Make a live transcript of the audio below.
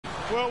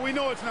Well, we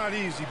know it's not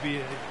easy,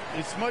 B.A.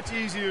 It's much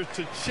easier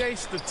to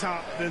chase the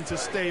top than to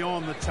stay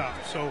on the top.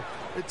 So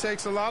it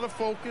takes a lot of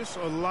focus,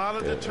 a lot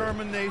of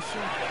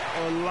determination,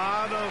 a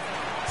lot of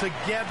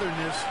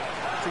togetherness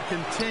to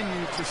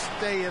continue to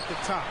stay at the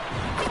top.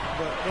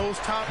 But those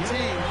top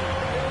teams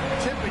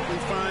typically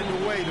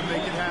find a way to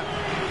make it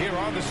happen. Here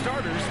are the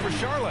starters for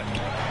Charlotte.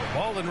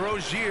 Ball and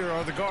Rozier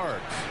are the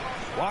guards.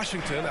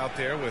 Washington out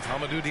there with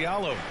Hamidou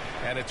Diallo.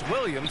 And it's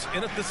Williams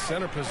in at the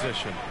center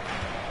position.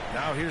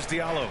 Now here's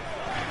Diallo.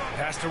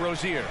 Pass to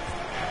Rozier.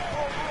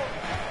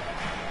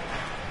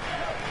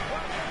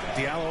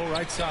 Diallo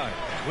right side.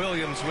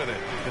 Williams with it.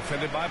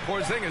 Defended by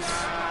Porzingis.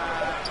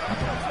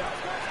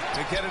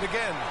 They get it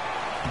again.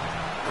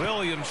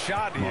 Williams'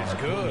 shot is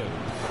good.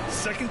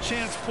 Second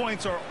chance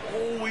points are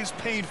always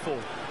painful.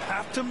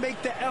 Have to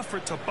make the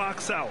effort to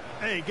box out.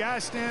 Hey,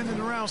 guys standing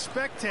around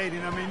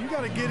spectating, I mean, you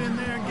got to get in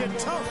there and get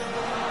tough.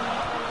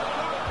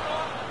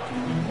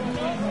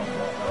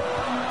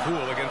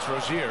 Poole against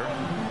Rozier.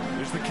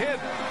 Here's the kid.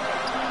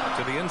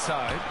 To the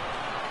inside.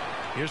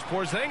 Here's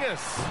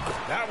Porzingis.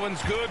 That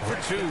one's good for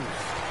two.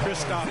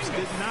 Kristaps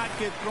did not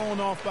get thrown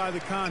off by the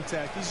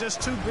contact. He's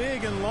just too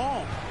big and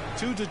long.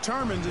 Too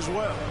determined as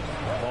well.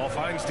 Ball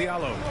finds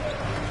Diallo.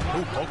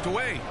 Who poked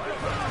away.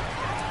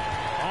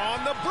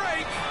 On the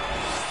break.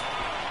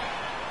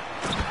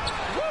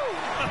 Woo!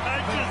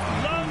 I just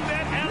love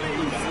that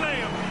alley-oop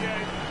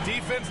slam.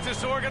 Defense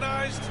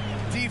disorganized.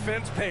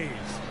 Defense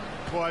pays.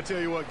 Well, I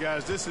tell you what,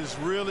 guys, this is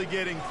really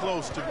getting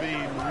close to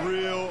being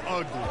real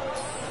ugly.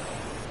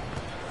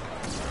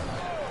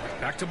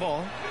 Back to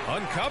ball.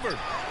 Uncovered.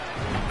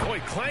 Boy,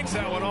 clanks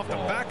that one off the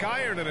back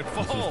iron and it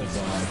falls.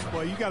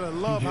 Well, you got to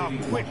love how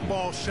quick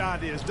ball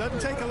shot is. Doesn't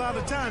take a lot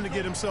of time to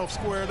get himself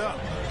squared up.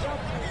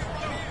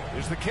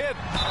 Here's the kid.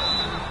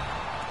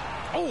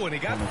 Oh, and he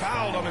got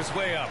fouled on his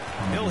way up.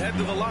 He'll head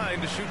to the line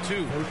to shoot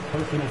two.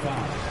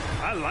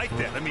 I like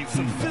that. I mean,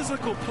 some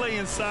physical play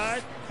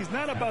inside. He's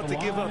not about to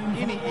give up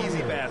any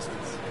easy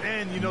baskets.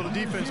 And, you know, the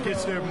defense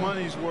gets their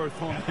money's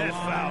worth on that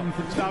foul.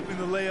 Stopping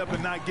the layup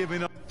and not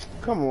giving up.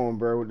 Come on,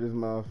 bro, with this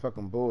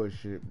motherfucking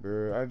bullshit,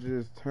 bro. I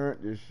just turned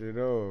this shit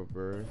off,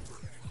 bro.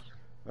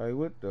 Like,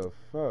 what the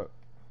fuck?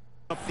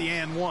 Up the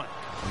and one.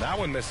 That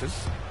one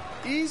misses.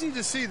 Easy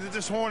to see that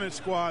this Hornet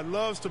squad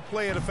loves to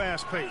play at a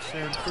fast pace,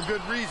 and for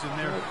good reason.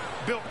 They're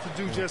built to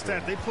do just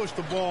that. They push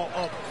the ball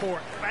up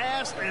court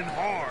fast and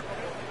hard.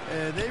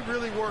 And they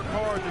really work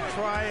hard to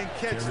try and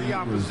catch the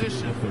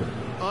opposition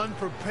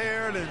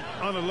unprepared and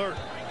unalert.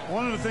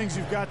 One of the things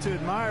you've got to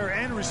admire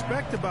and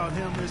respect about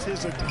him is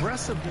his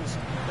aggressiveness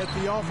at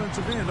the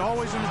offensive end,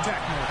 always in attack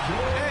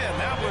mode. And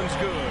that one's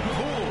good.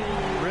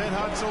 Poole. Red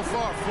hot so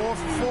far, 4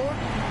 for 4.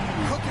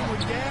 Cooking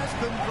with gas,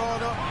 couldn't draw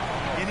it up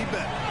any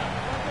better.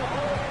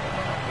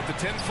 With the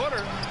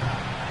 10-footer.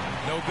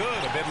 No good,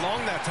 a bit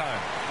long that time.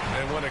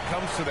 And when it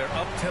comes to their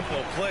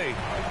up-tempo play,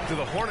 do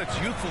the Hornets'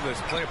 youthfulness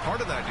play a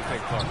part of that, do you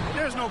think, Clark?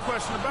 There's no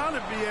question about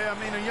it, B.A. I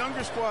mean, a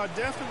younger squad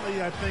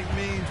definitely, I think,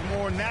 means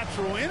more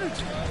natural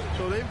energy.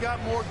 So they've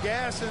got more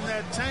gas in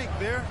that tank.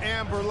 Their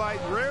amber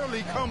light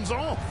rarely comes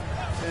on.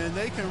 And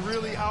they can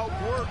really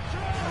outwork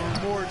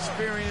more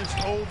experienced,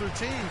 older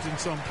teams in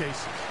some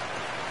cases.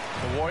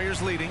 The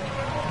Warriors leading.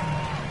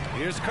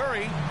 Here's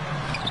Curry.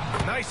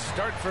 Nice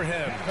start for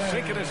him,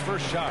 sinking his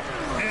first shot.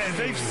 And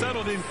they've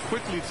settled in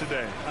quickly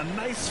today. A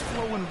nice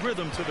flow and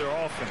rhythm to their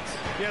offense.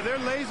 Yeah, they're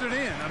lasered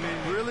in. I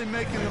mean, really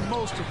making the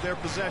most of their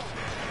possession.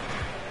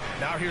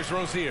 Now here's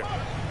Rozier.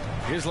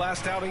 His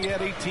last outing, he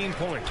had 18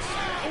 points.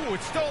 Oh,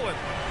 it's stolen.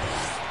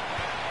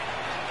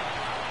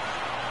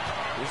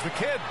 Here's the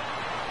kid.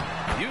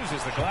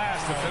 Uses the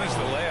glass to finish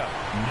the layup.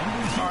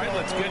 All right,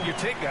 let's get your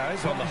take,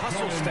 guys, on the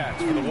hustle stats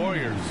for the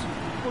Warriors.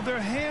 Well,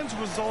 their hands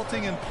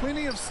resulting in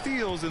plenty of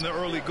steals in the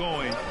early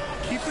going,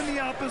 keeping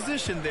the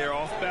opposition there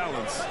off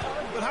balance.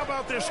 But how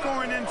about their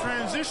scoring in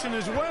transition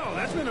as well?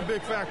 That's been a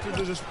big factor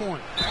to this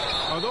point.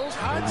 Are those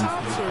high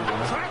tops or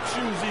track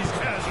shoes these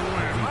guys are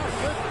wearing? My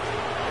goodness.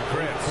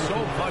 Grant, so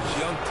much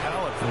young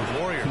talent for the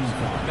Warriors.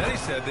 Many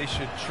said they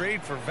should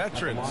trade for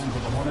veterans.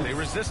 They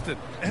resisted.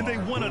 And they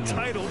won a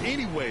title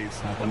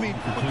anyways. I mean,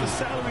 with the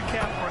salary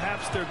cap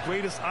perhaps their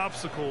greatest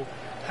obstacle,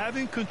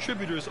 having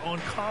contributors on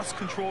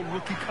cost-controlled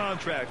rookie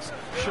contracts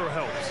sure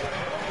helps.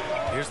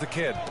 Here's the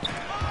kid.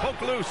 Poke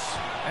loose.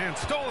 And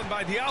stolen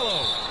by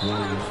Diallo.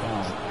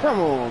 Come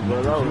on,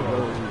 bro.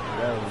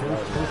 That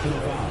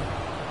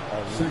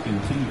was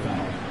Second team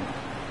foul.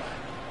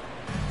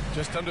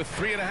 Just under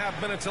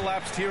 3.5 minutes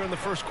elapsed here in the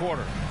first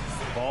quarter.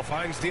 Ball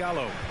finds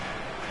Diallo.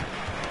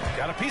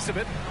 Got a piece of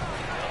it.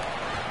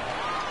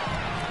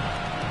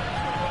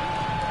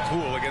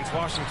 Poole against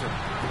Washington.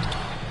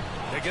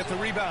 They get the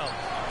rebound.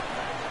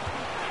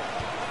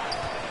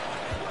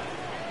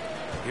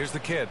 Here's the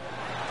kid.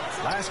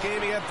 Last game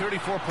he had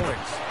 34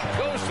 points.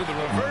 Goes to the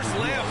reverse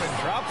layup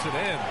and drops it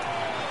in.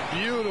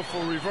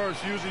 Beautiful reverse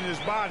using his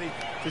body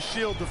to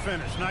shield the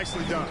finish.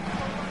 Nicely done.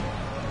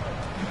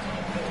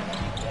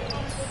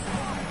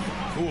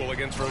 Poole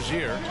against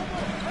Rozier.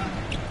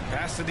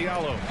 Pass to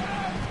Diallo.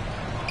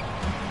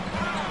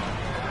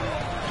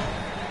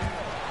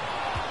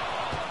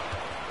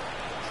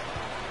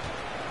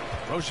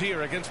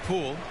 Rozier against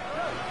Poole.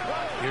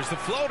 Here's the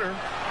floater.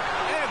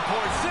 And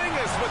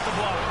Porzingis with the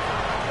block.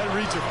 That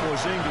reach of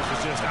Porzingis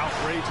is just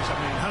outrageous. I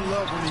mean, I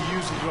love when he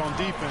uses it on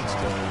defense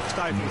to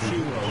stifle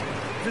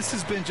shooters. this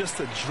has been just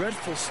a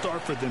dreadful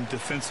start for them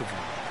defensively.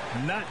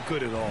 Not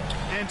good at all.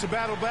 And to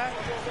battle back,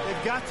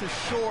 they've got to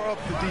shore up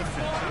the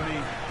defense. I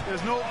mean,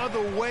 there's no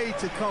other way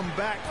to come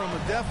back from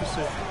a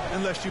deficit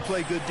unless you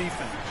play good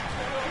defense.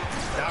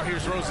 Now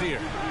here's Rozier.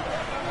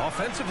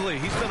 Offensively,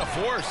 he's been a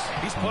force.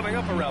 He's putting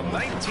up around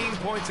 19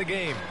 points a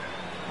game.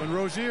 When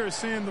Rozier is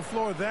seeing the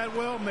floor that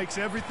well, makes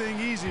everything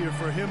easier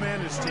for him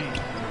and his team.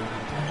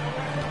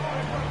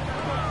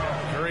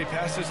 Curry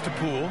passes to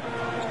Poole.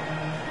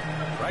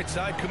 Right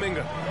side,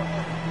 Kuminga.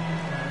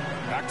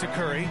 Back to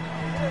Curry.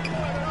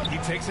 He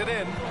takes it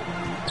in.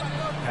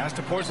 Pass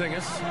to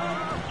Porzingis.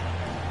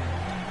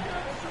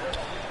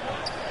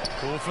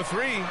 Poole for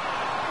three.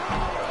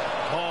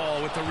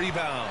 Ball with the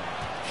rebound.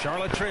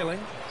 Charlotte trailing.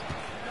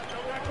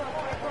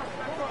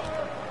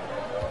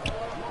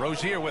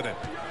 Rozier with it.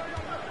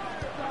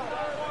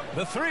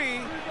 The three.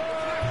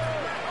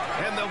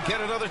 And they'll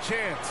get another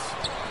chance.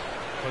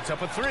 Puts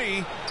up a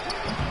three.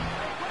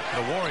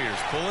 The Warriors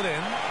pull it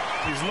in.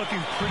 He's looking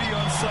pretty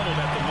unsettled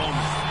at the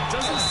moment.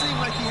 Doesn't seem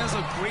like he has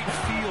a great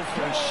feel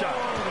for his shot.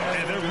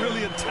 And they're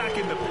really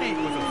attacking the paint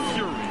with a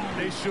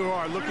fury. They sure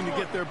are looking to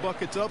get their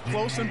buckets up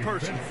close and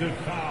personal. Defensive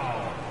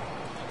foul.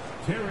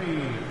 Terry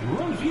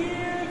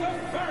Rozier the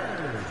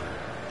third.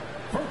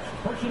 First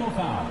personal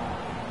foul.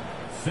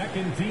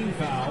 Second team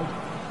foul.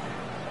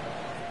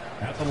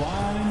 At the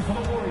line for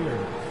the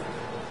Warriors,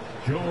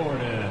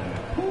 Jordan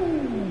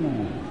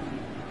Poole.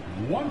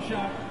 One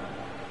shot.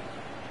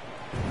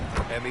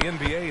 And the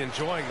NBA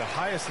enjoying the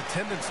highest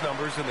attendance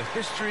numbers in the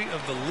history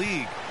of the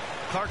league.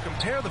 Clark,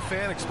 compare the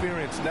fan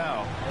experience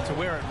now to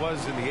where it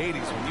was in the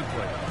 80s when you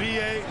played.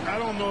 BA, I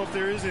don't know if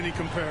there is any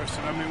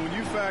comparison. I mean, when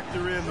you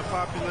factor in the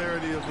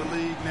popularity of the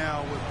league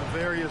now with the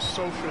various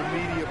social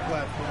media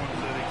platforms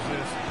that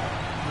exist,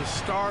 the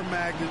star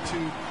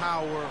magnitude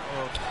power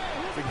of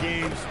the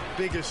game's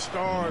biggest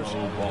stars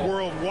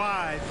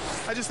worldwide,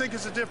 I just think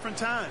it's a different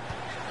time.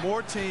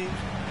 More teams,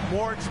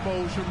 more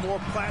exposure, more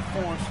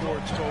platforms for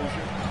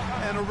exposure,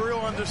 and a real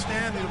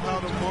understanding of how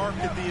to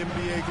market the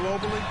NBA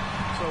globally.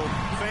 So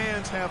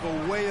fans have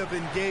a way of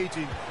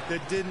engaging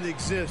that didn't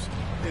exist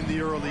in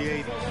the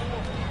early 80s.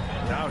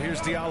 Now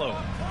here's Diallo.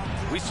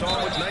 We saw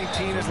him with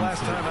 19 his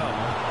last time out.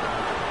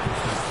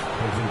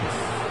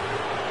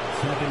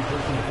 Second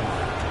personal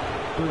foul.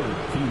 Third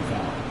team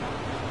foul.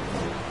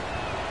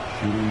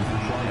 Shooting for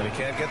Charlotte. And he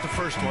can't get the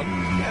first one.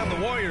 And the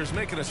Warriors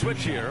making a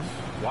switch here.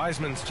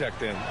 Wiseman's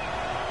checked in.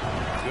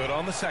 Good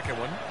on the second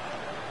one.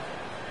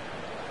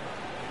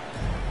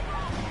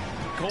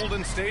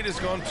 Golden State has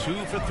gone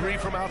 2 for 3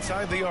 from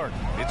outside the arc.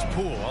 It's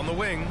Poole on the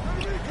wing.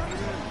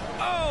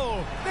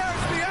 Oh,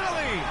 there's the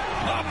alley.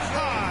 Up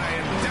high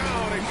and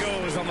down it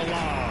goes on the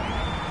lob.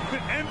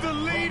 And the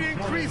lead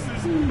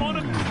increases on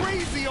a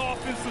crazy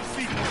offensive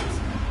sequence.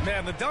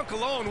 Man, the dunk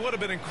alone would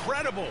have been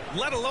incredible,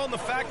 let alone the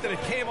fact that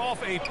it came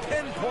off a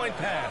pinpoint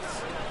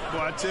pass.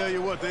 Well, I tell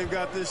you what, they've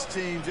got this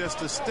team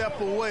just a step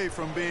away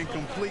from being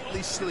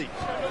completely sleek.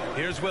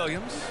 Here's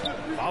Williams,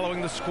 following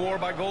the score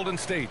by Golden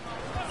State.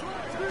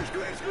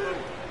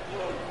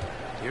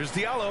 Here's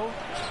Diallo.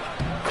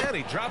 And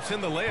he drops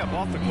in the layup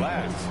off the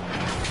glass.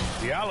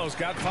 Diallo's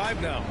got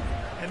 5 now.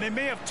 And they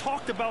may have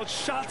talked about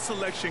shot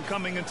selection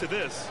coming into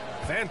this.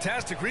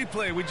 Fantastic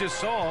replay we just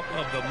saw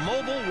of the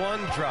Mobile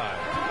One drive.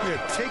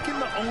 Yeah, taking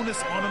the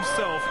onus on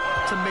himself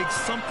to make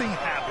something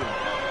happen.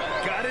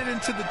 Got it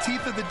into the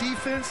teeth of the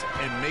defense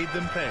and made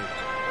them pay.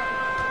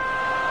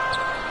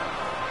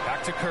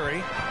 Back to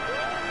Curry.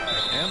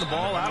 And the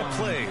ball out of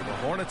play. The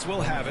Hornets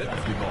will have it.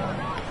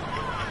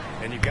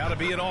 And you got to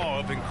be in awe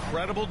of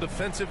incredible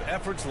defensive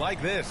efforts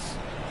like this.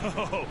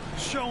 Oh,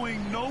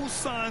 showing no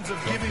signs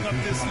of giving up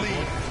this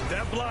lead.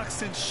 That block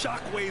sent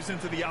shockwaves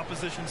into the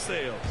opposition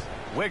sails.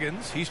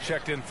 Wiggins, he's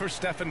checked in for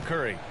Stephen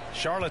Curry.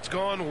 Charlotte's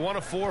gone 1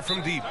 of 4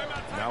 from deep.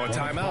 Now a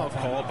timeout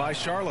called by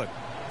Charlotte.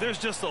 There's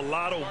just a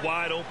lot of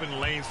wide open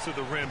lanes to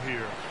the rim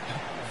here.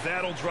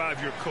 That'll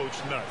drive your coach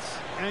nuts.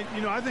 And,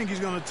 you know, I think he's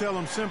going to tell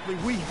them simply,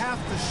 we have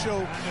to show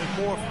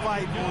more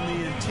fight on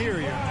the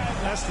interior.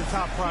 That's the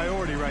top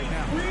priority right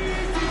now.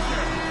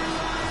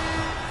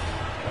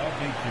 Well,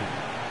 thank you.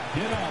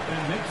 Get up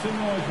and make some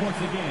noise once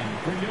again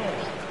for your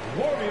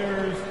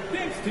Warriors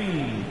dance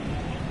team.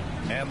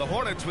 And the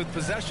Hornets with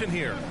possession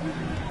here.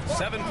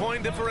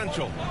 7-point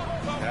differential.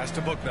 Pass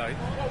to Bouknight.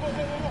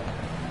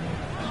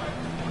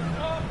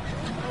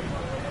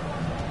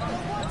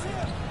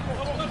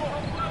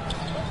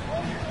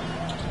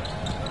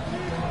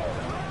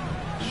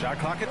 Shot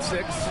clock at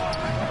 6.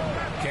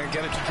 Can't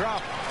get it to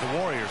drop. The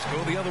Warriors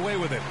go the other way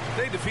with it.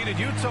 They defeated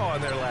Utah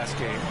in their last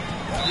game.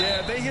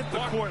 Yeah, they hit the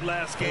court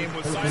last game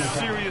with some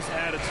serious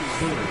attitude,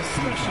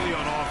 especially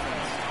on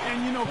offense.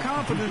 And, you know,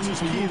 confidence is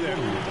key there.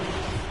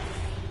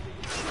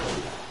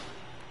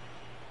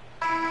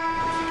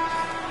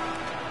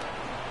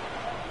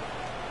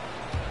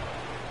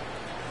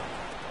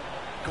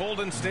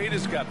 Golden State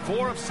has got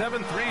 4 of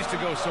 7 threes to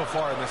go so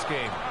far in this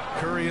game.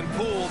 Curry and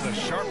Poole, the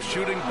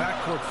sharp-shooting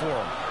backcourt for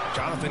him.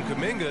 Jonathan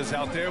Kuminga is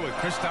out there with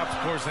Kristaps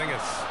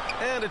Porzingis.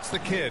 And it's the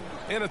kid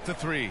in at the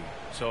 3.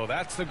 So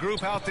that's the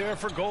group out there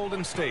for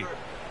Golden State.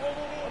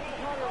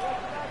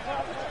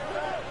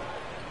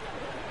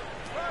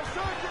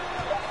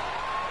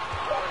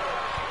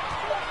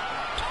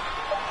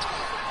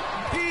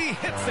 He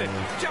hits it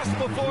just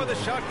before the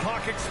shot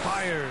clock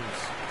expires.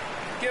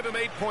 Give him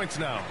 8 points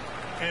now.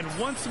 And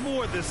once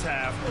more this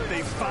half,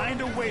 they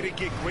find a way to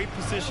get great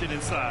position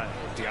inside.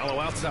 Diallo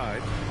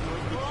outside.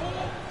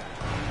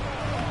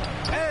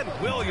 And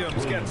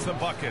Williams gets the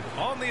bucket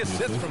on the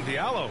assist from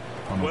Diallo.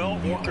 Well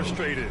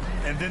orchestrated.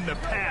 And then the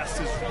pass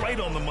is right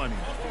on the money.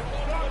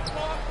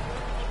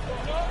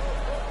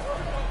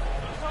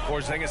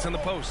 Porzingis in the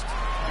post.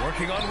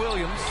 Working on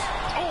Williams.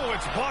 Oh,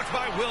 it's blocked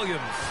by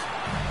Williams.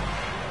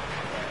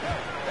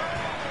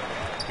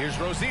 Here's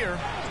Rozier.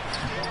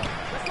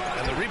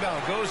 And the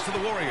rebound goes to the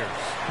Warriors.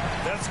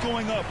 That's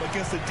going up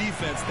against a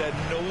defense that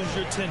knows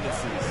your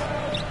tendencies.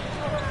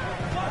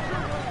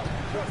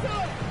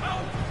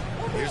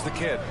 Here's the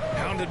kid.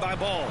 Pounded by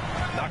Ball.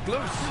 Knocked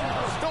loose.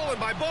 Stolen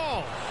by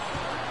Ball.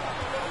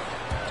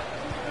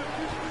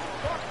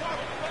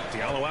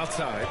 Diallo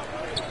outside.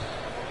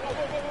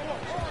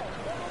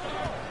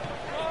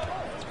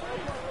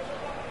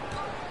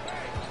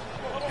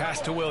 Pass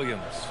to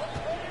Williams.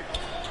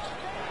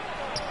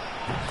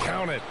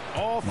 Count it.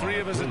 All 3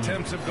 of his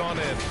attempts have gone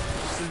in.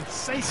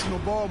 Sensational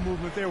ball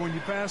movement there. When you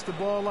pass the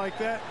ball like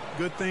that,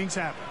 good things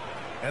happen.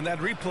 And that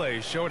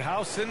replay showed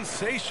how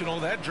sensational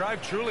that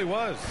drive truly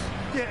was.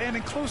 Yeah, and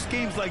in close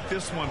games like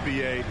this one,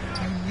 BA,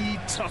 you need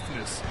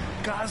toughness.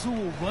 Guys who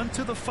will run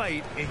to the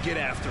fight and get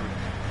after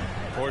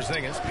it.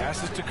 Porzingis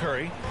passes to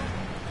Curry.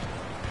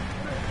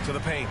 To the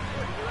paint.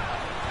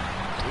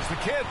 Here's the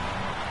kid.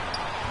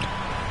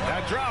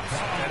 That drops,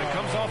 and it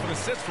comes off an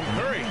assist from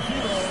Curry.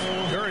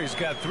 Curry's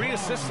got 3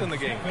 assists in the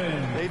game.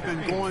 They've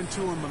been going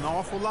to him an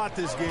awful lot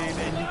this game,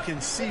 and you can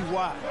see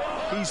why.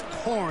 He's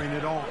pouring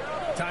it on.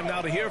 Time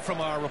now to hear from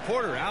our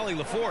reporter, Allie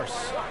LaForce.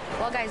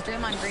 Well, guys,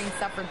 Draymond Green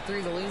suffered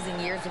through the losing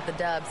years with the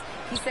Dubs.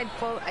 He said,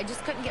 quote, "I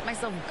just couldn't get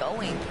myself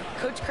going."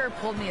 Coach Kerr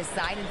pulled me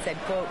aside and said,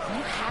 quote,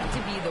 "You have to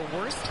be the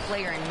worst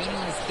player in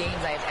meaningless games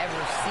I have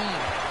ever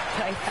seen.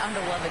 But I found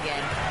a love again,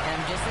 and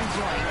I'm just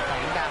enjoying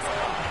playing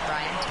basketball."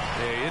 Brian?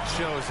 Hey, it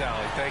shows,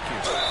 Allie. Thank you.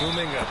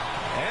 Kuminga.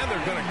 And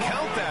they're going to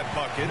count that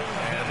bucket,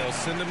 and they'll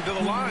send him to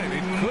the line.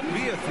 It could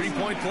be a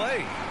 3-point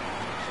play.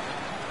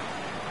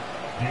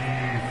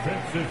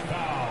 Defensive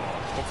foul.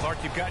 Well,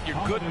 Clark, you've got your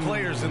good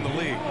players in the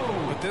league,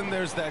 but then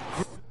there's that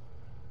group.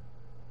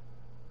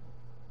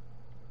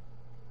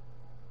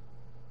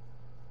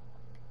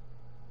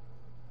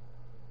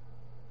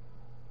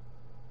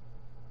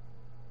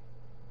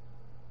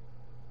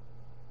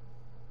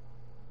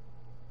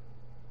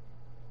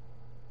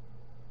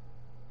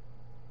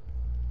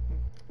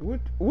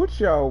 What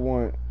y'all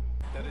want?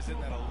 That is in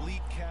that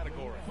elite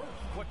category.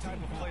 What type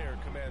of player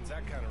commands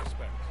that kind of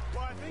respect?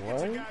 Well, I think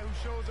it's a guy who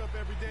shows up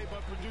every day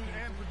but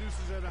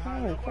produces at a high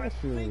level. I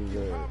question think is you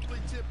that? probably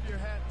tip your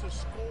hat to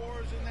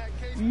scores in that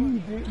case. You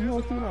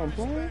don't see what I'm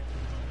playing?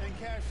 And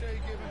cachet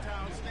given to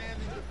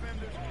outstanding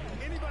defenders.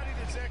 Anybody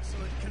that's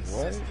excellent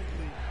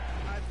consistently,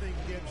 I think,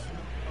 gets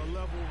a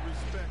level of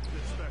respect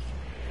that's special.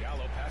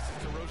 Diallo passes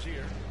to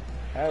Rozier.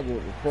 I don't know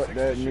what the fuck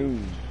that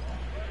means.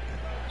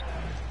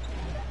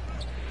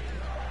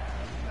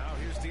 Now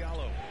here's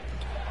Diallo.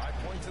 5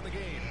 points in the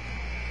game.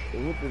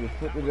 What the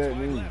fuck did that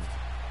mean? Boy,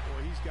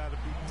 he's got to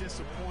be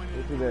disappointed.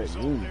 What in did the that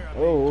result mean? there. I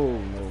Oh,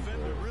 think no, the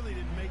defender bro. really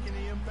didn't make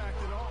any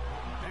impact at all.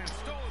 And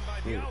stolen by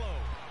Shit. Diallo.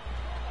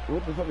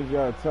 What the fuck is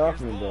y'all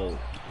talking Here's Ball. about?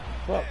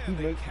 Fuck, he And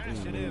they makes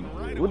cash it in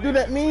right what away do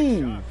that with a quick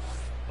mean? shot.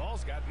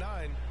 Ball's got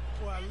 9.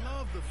 Well, I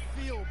love the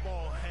feel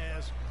Ball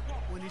has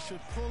when he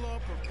should pull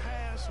up or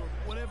pass or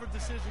whatever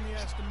decision he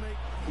has to make.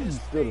 He's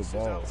His still the face is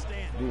ball.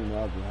 outstanding. Being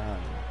out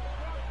behind him.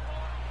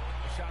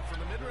 Shot from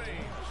the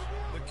mid-range.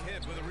 The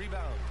kid with a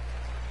rebound.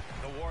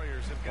 The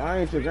Warriors have got I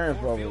ain't your 3 or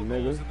 4 grandfather, field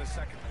nigga. goals in the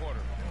second quarter.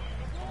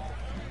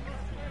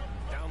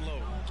 Down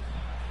low.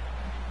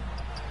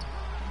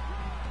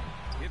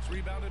 It's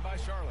rebounded by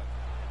Charlotte.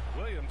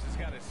 Williams has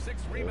got his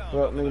 6th rebound.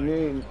 Fuck of the nigga night.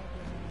 mean.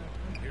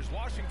 Here's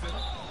Washington,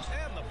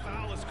 and the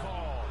foul is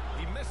called.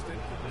 He missed it,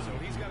 so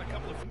he's got a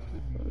couple of...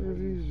 What are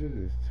these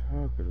niggas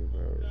talking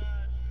about?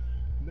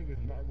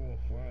 Niggas not gonna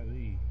fly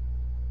these.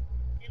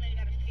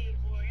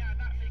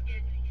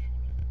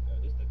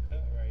 This the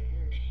cut right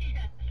here.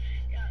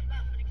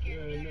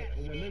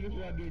 When niggas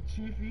gotta get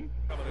chiefy.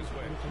 Coming his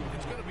way.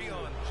 It's going to be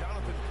on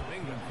Jonathan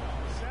Kuminga.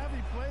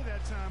 Savvy play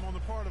that time on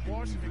the part of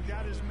Washington.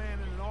 Got his man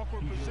in an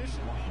awkward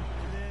position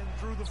and then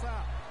drew the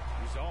foul.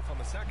 He's off on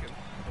the second.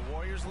 The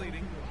Warriors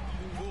leading.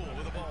 Poole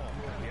with the ball.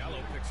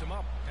 Diallo picks him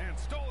up. And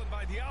stolen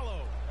by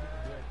Diallo.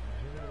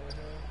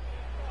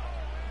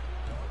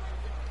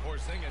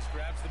 Porzingis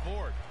grabs the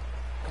board.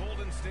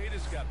 Golden State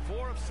has got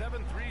 4 of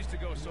 7 threes to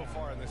go so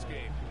far in this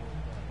game.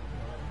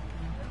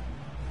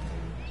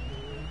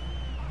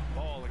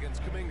 Ball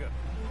against Kuminga.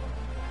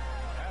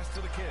 Pass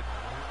to the kid.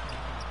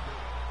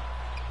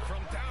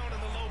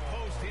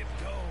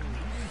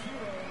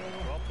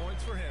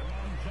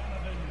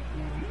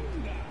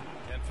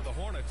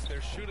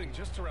 They're shooting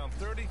just around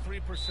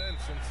 33% since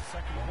the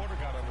second quarter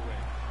got underway.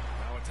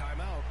 Now a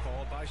timeout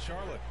called by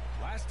Charlotte.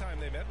 Last time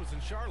they met was in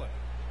Charlotte.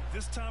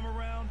 This time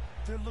around,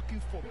 they're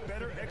looking for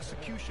better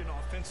execution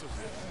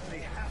offensively. They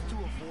have to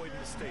avoid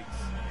mistakes.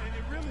 And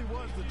it really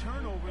was the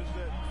turnovers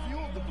that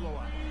fueled the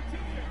blowout.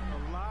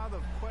 A lot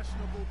of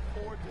questionable,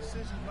 poor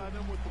decisions by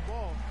them with the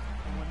ball.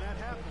 And when that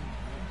happens,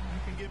 you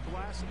can get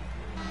blasted.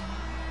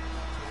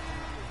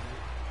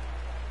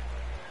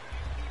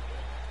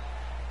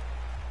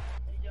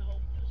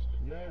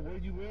 Yo, where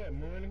you at,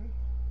 money?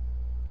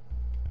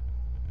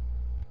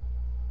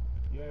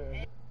 Yo.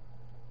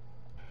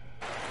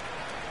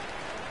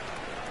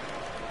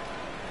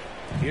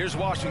 Here's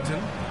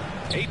Washington.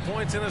 8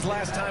 points in his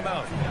last time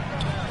out.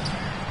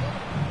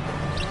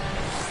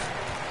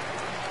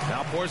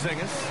 Now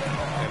Porzingis.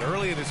 And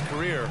early in his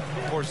career,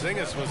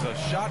 Porzingis was a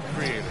shot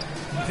creator.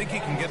 You think he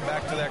can get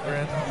back to that,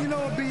 Grant? You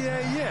know,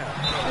 B.A.,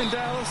 yeah. In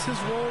Dallas, his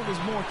role was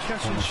more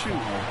catch and shoot.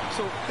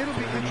 So it'll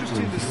be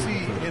interesting to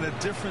see in a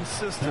different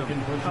system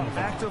how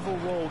active a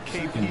role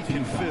KP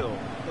can fill,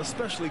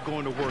 especially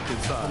going to work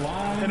inside.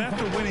 And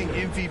after winning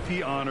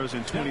MVP honors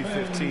in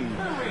 2015,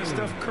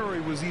 Steph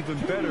Curry was even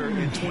better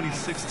in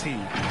 2016,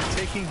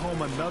 taking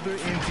home another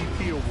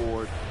MVP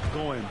award,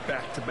 going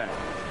back-to-back.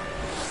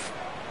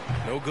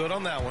 No good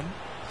on that one.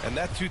 And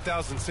that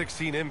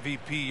 2016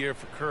 MVP year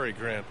for Curry,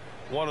 Grant,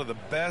 one of the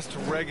best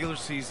regular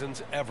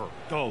seasons ever.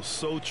 Oh,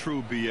 so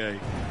true, B.A.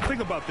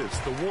 Think about this.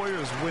 The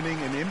Warriors winning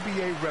an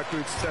NBA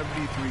record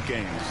 73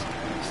 games.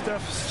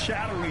 Steph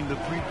shattering the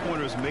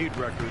three-pointers made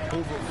record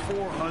over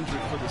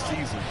 400 for the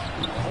season.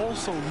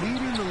 Also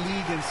leading the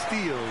league in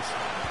steals.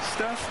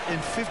 Steph in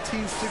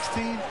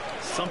 15-16,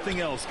 something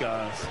else,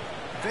 guys.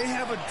 They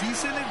have a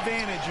decent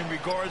advantage in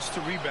regards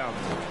to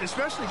rebounding.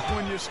 Especially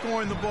when you're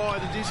scoring the ball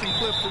at a decent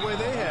clip the way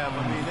they have.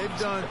 I mean, they've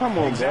done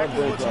on,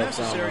 exactly bro. what's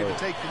necessary to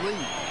take the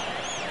lead.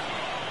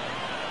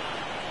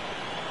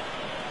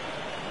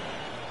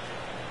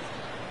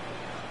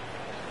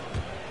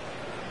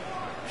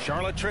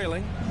 Charlotte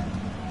trailing.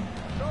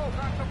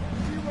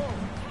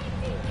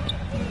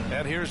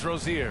 And here's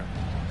Rozier.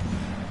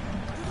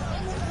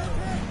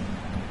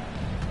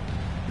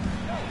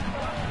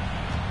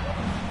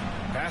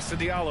 Pass to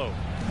Diallo.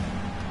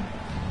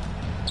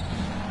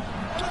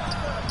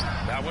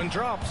 That one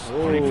drops.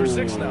 3 for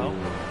 6 now.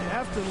 You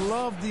have to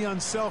love the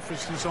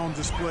unselfishness on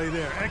display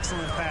there.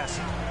 Excellent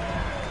passing.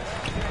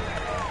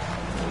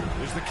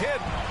 There's the kid.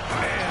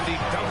 And he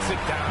dunks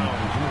it down.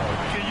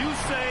 Can you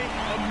say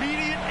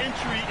immediate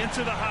entry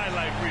into the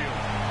highlight reel?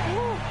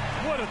 Woo,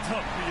 what a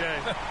tough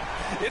BA.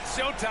 It's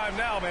showtime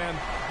now, man.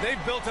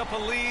 They've built up a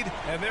lead,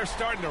 and they're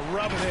starting to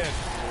rub it in.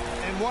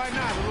 And why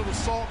not? A little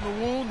salt in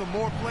the wound. The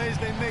more plays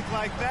they make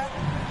like that,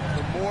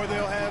 the more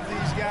they'll have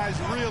these guys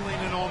reeling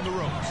and on the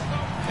ropes.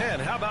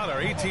 And how about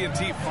our AT&T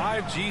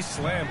 5G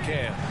Slam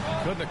Cam?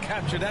 Couldn't have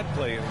captured that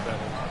play any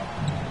better.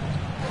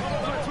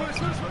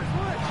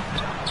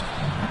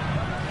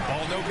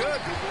 Ball no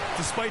good.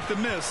 Despite the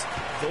miss,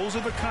 those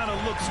are the kind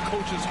of looks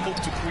coaches hope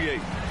to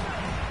create.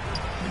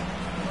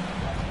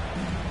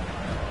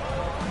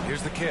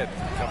 Here's the kid,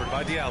 covered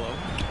by Diallo.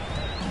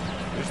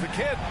 Here's the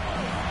kid.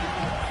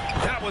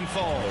 That one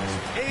falls.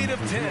 8 of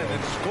 10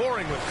 and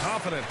scoring with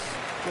confidence.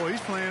 Boy,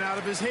 he's playing out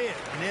of his head,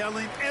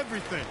 nailing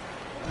everything.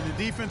 And the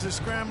defense is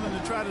scrambling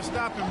to try to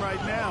stop him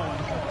right now.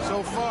 And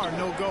so far,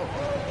 no go.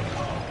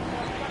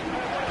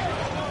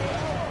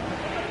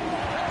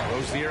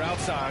 Rozier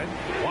outside.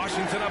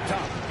 Washington up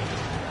top.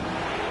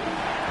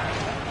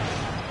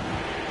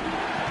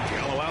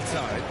 Diallo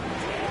outside.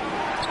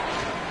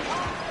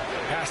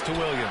 Pass to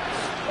Williams.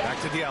 Back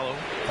to Diallo.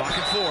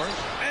 Pocket 4.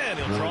 And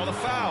he'll draw the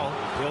foul.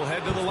 He'll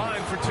head to the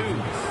line for 2.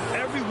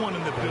 Everyone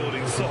in the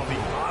building saw the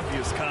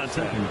obvious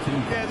contact.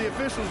 Yeah, the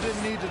officials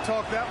didn't need to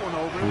talk that one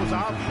over. It was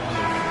obvious.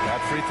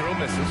 That free throw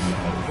misses.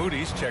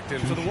 Moody's checked in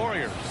for the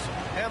Warriors.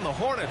 And the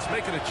Hornets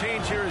making a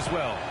change here as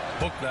well.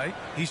 Bouknight,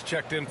 he's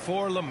checked in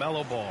for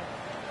LaMelo Ball.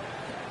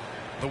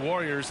 The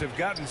Warriors have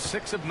gotten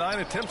 6 of 9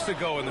 attempts to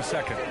go in the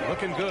second.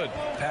 Looking good.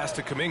 Pass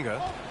to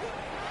Kuminga.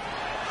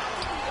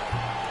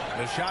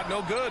 The shot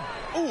no good.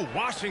 Ooh,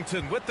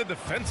 Washington with the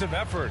defensive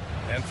effort.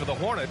 And for the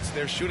Hornets,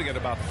 they're shooting at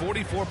about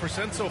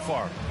 44% so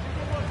far.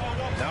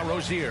 Now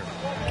Rozier.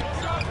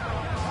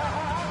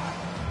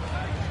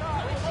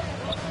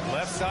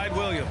 Left side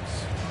Williams.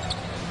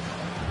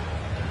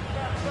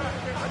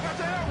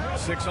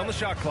 6 on the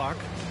shot clock.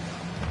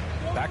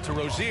 Back to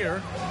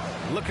Rozier.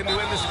 Looking to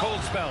end this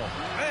cold spell.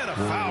 And a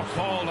foul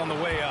called on the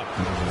way up.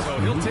 So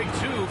he'll take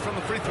 2 from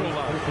the free throw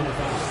line.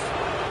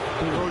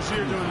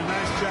 Rozier doing a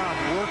nice job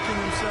working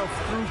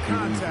himself through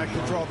contact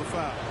to draw the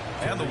foul.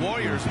 And the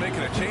Warriors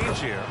making a change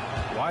here.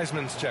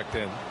 Wiseman's checked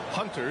in.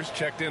 Hunter's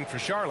checked in for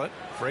Charlotte.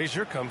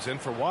 Frazier comes in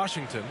for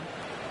Washington.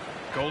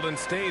 Golden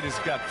State has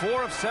got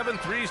 4 of 7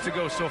 threes to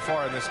go so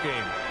far in this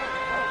game.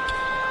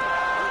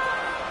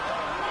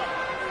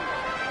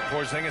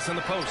 Porzingis in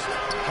the post.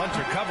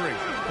 Hunter covering.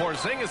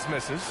 Porzingis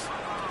misses.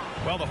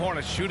 Well, the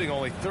Hornets shooting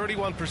only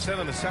 31%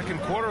 in the second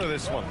quarter of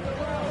this one.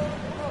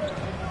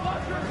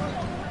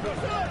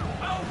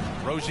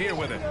 Rozier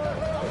with it.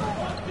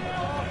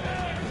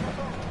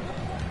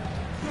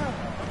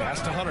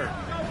 Pass to Hunter.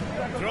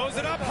 Throws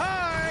it up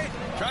high.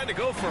 Trying to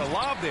go for a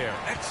lob there.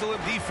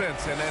 Excellent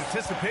defense and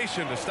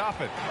anticipation to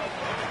stop it.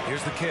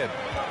 Here's the kid.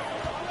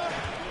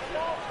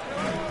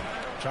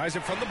 Tries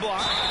it from the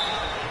block.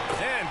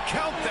 And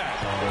count that.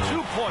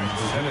 2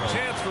 points and a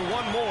chance for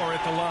one more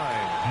at the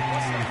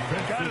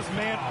line. Got his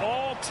man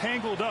all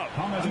tangled up.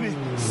 I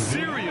mean,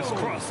 serious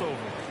crossover.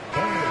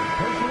 Third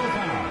personal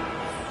foul.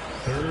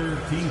 Third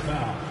team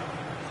foul.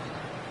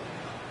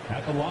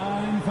 At the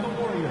line for the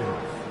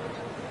Warriors,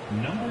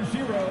 number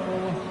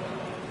 0.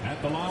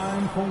 At the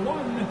line for 1. Find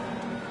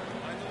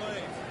the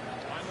lane.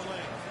 Find the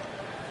lane.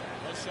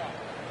 No shot.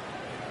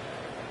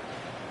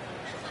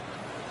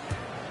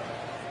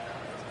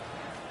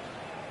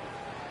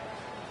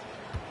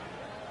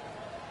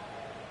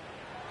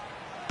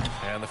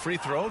 And the free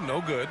throw, no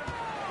good.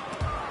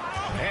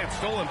 And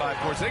stolen by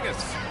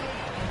Porzingis.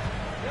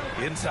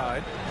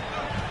 Inside.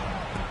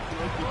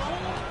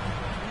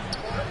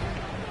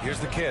 Here's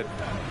the kid.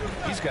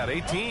 He's got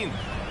 18.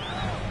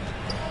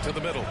 To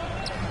the middle.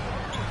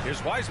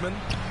 Here's Wiseman.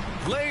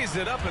 Lays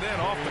it up and in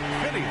off the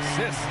pretty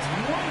assist.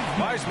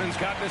 Wiseman's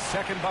gotten his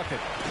second bucket.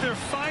 They're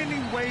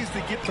finding ways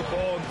to get the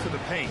ball into the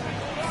paint.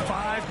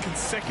 5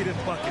 consecutive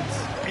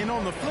buckets. And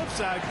on the flip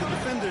side, the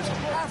defenders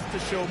have to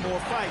show more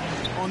fight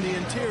on the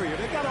interior.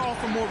 They got to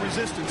offer more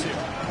resistance here.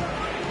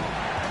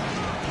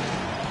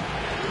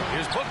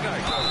 Here's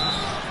Bouknight.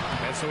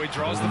 And so he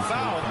draws the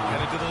foul.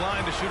 Headed to the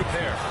line to shoot a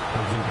pair.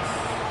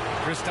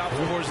 Kristaps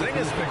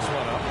Porzingis picks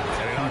one up.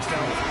 And he knocks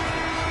down.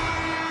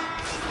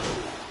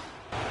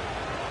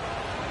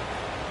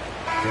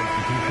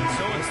 And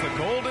so it's the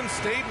Golden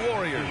State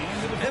Warriors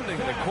ending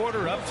the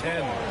quarter up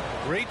 10.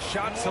 Great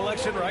shot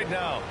selection right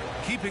now,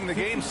 keeping the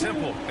game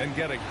simple and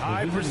getting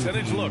high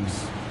percentage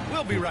looks.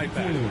 We'll be right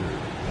back.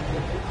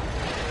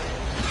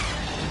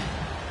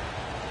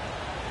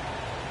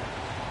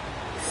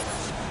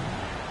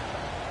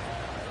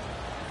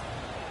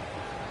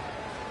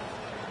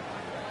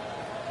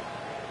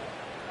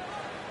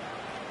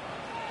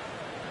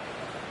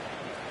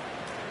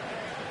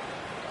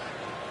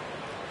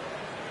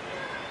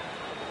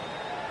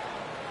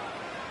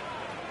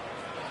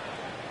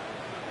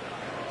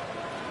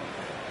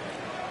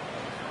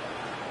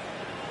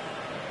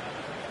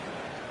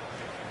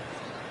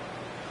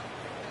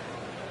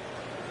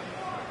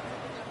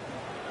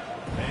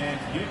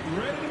 Get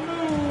ready to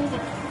move.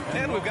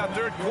 And we've got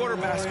third quarter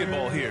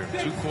basketball here.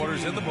 2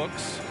 quarters in the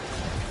books.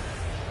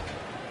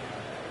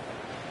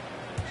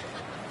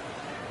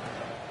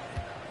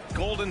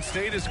 Golden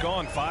State is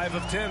gone 5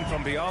 of 10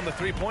 from beyond the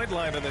three-point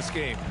line in this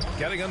game.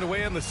 Getting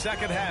underway in the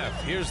second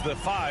half. Here's the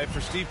 5 for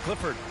Steve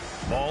Clifford.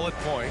 Ball at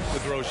point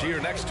with Rozier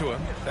next to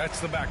him. That's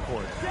the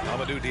backcourt.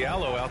 Amadou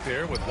Diallo out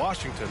there with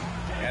Washington.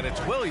 And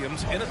it's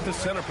Williams in at the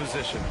center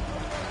position.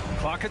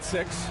 Clock at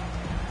 6.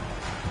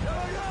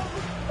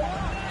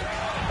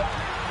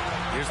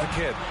 Here's the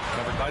kid,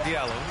 covered by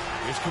Diallo.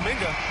 Here's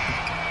Kuminga.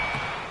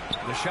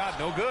 The shot,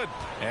 no good.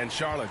 And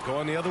Charlotte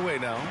going the other way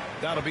now.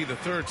 That'll be the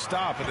third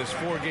stop of this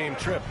 4-game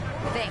trip.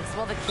 Thanks.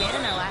 Well, the kid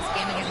in their last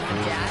game against the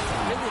Jazz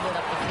really lit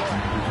up the floor.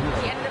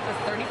 He ended up with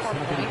 34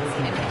 points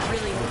and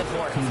really hit the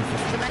boards.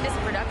 Tremendous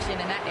production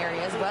in that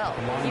area as well.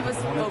 He was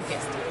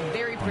focused,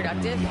 very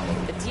productive.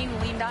 The team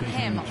leaned on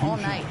him all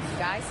night.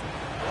 Guys?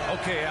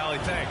 Okay, Allie,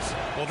 thanks.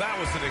 Well, that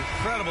was an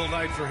incredible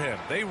night for him.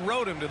 They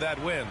rode him to that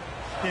win.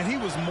 And he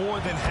was more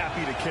than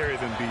happy to carry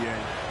them,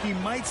 B.A. He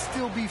might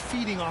still be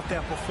feeding off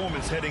that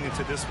performance heading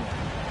into this one.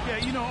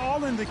 Yeah, you know,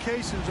 all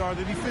indications are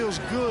that he feels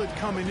good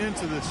coming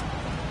into this.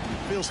 He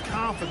feels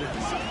confident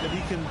that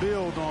he can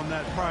build on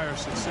that prior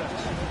success.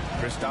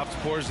 Kristaps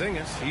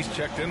Porzingis, he's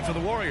checked in for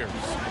the Warriors.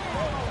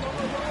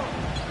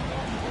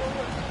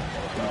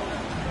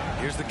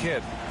 Here's the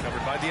kid,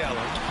 covered by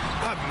Diallo.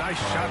 A nice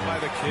shot by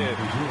the kid.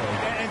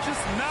 And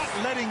just not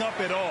letting up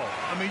at all.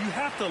 I mean, you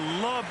have to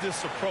love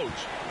this approach.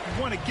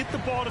 You want to get the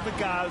ball to the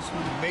guys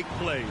who make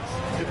plays.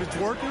 If it's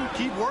working,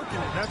 keep working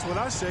it. That's what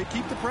I say.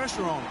 Keep the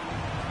pressure on.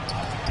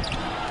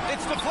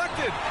 It's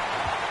deflected.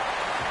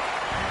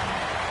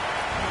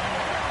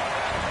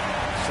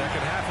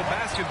 Second half of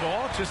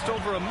basketball, just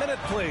over a minute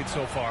played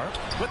so far.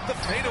 With the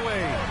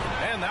fadeaway.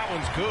 And that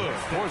one's good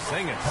for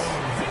Porzingis.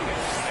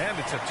 And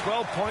it's a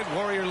 12-point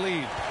Warrior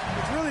lead.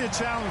 It's really a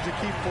challenge to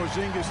keep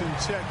Porzingis in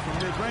check from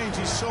mid-range.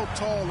 He's so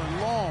tall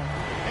and long,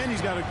 and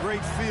he's got a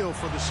great feel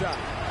for the shot.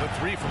 The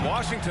 3 from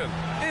Washington.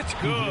 It's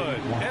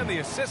good. And the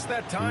assist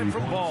that time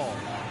from Ball.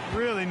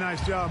 Really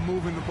nice job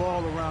moving the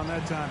ball around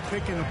that time,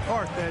 picking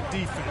apart that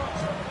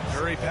defense.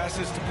 Curry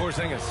passes to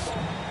Porzingis.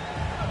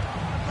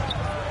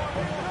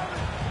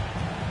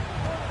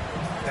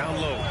 Down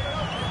low.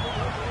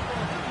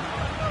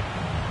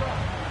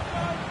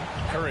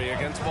 Curry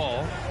against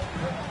Ball.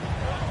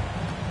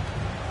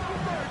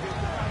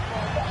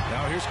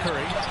 Now here's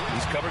Curry.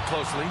 He's covered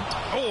closely.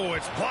 Oh,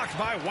 it's blocked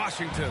by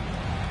Washington.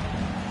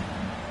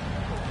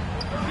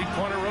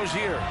 Three-pointer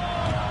Rozier.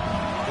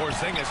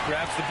 Porzingis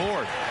grabs the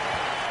board.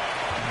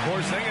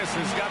 Porzingis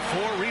has got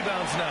 4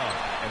 rebounds now.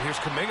 And here's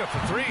Kuminga for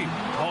 3.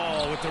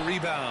 Ball with the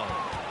rebound.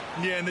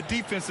 Yeah, and the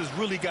defense has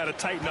really got to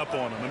tighten up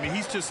on him. I mean,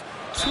 he's just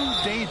too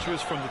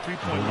dangerous from the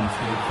three-point line.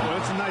 Well,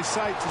 it's a nice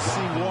sight to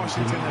see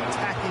Washington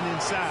attacking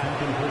inside,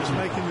 just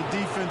making the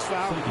defense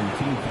foul.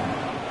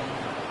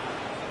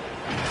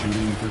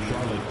 Shooting for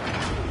Charlotte,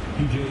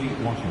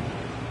 P.J. Washington.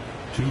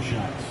 2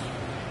 shots.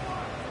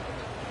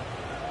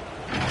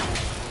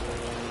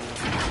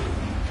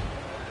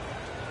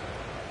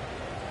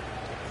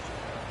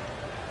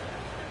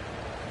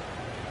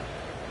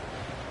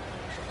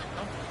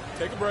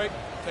 Take a break.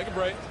 Take a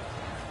break.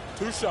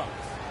 2 shots.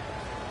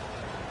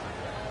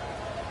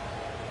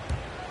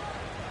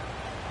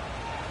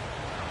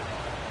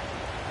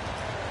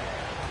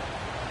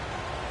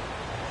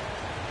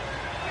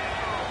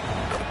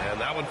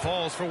 And that one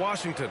falls for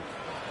Washington.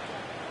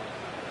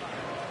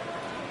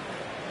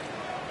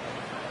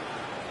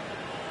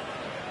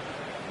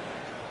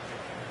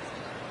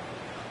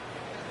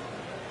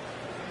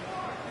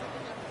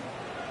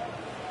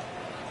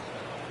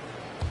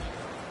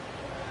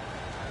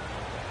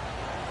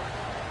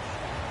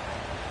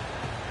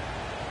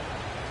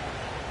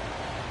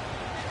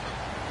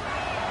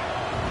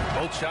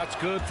 Both shots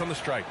good from the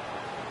stripe.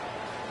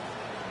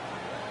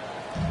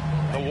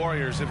 The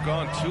Warriors have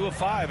gone 2 of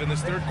 5 in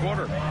this third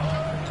quarter.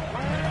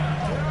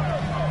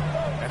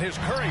 And here's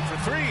Curry for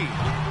 3.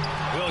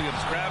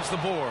 Williams grabs the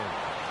board.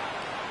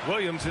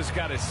 Williams has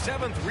got his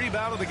 7th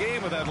rebound of the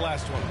game with that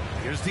last one.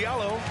 Here's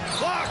Diallo.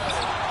 Blocked!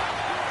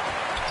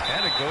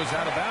 And it goes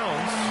out of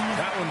bounds.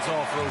 That one's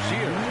off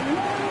Rozier.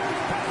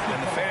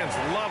 And the fans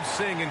love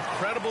seeing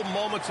incredible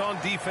moments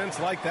on defense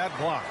like that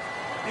block.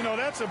 You know,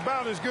 that's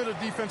about as good a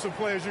defensive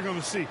play as you're going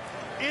to see.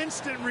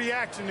 Instant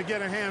reaction to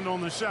get a hand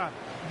on the shot.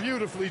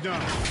 Beautifully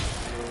done.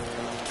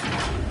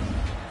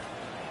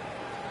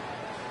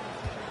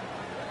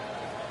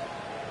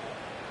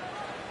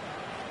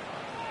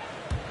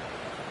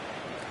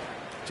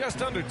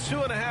 Just under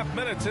 2.5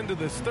 minutes into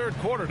this third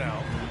quarter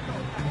now.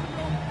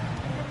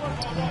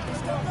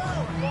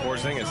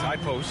 Porzingis high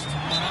post.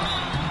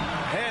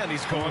 And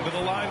he's going to the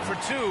line for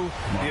 2.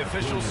 The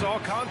official saw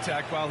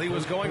contact while he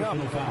was going up.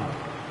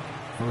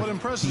 What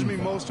impresses me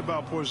most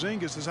about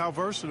Porzingis is how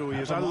versatile he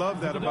is. I love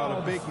that about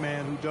a big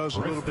man who does a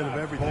little bit of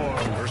everything.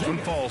 First one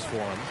falls for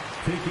him.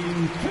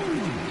 Taking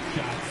 2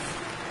 shots.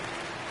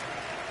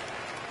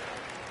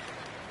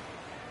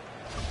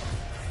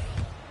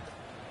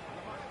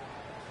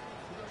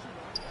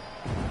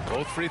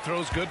 Both free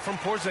throws good from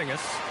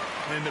Porzingis.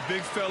 And the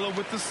big fella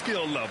with the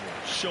skill level,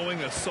 showing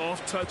a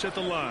soft touch at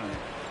the line.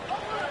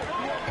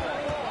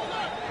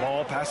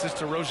 Ball passes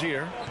to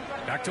Rozier.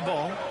 Back to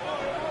Ball.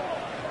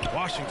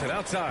 Washington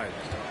outside.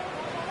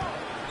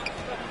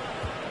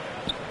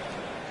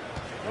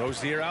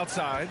 Rozier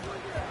outside.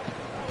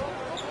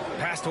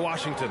 Pass to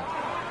Washington.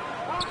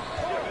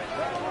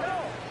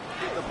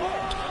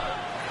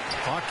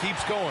 Clock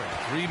keeps going.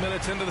 3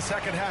 minutes into the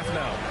second half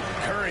now.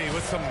 Curry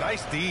with some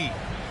nice D.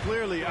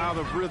 Clearly out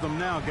of rhythm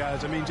now,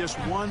 guys. I mean, just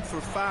 1 for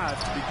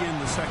 5 to begin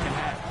the second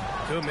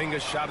half.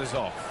 Kuminga's shot is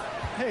off.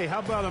 Hey, how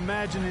about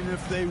imagining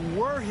if they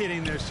were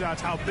hitting their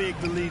shots, how big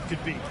the lead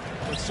could be.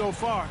 But so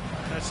far,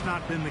 that's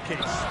not been the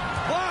case.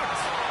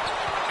 Blocked!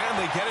 And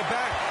they get it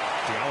back.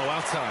 Diallo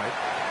outside.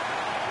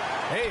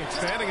 Hey,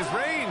 expanding his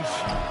range.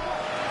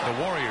 The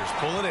Warriors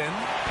pull it in.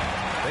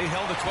 They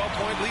held a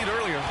 12-point lead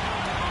earlier.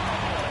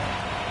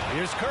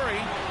 Here's Curry.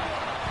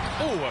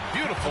 Oh, a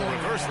beautiful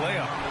reverse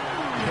layup.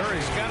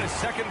 Curry's got his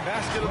second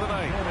basket of the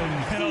night.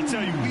 And I'll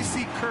tell you, we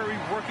see Curry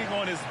working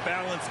on his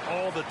balance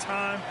all the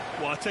time.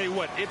 Well, I'll tell you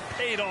what, it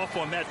paid off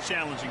on that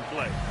challenging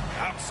play.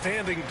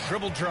 Outstanding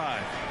dribble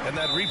drive. And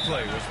that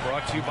replay was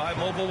brought to you by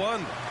Mobile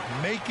One.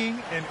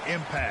 Making an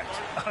impact.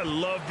 I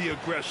love the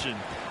aggression.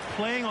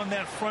 Playing on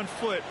that front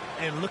foot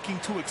and looking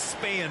to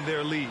expand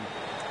their lead.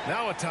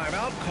 Now a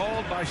timeout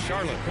called by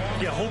Charlotte.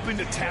 Yeah, hoping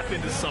to tap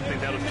into something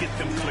that'll get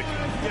them clicking.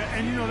 Yeah,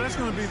 and you know, that's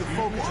going to be the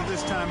focus of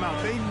this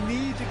timeout. They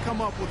need to come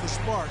up with a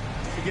spark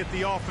to get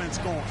the offense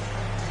going.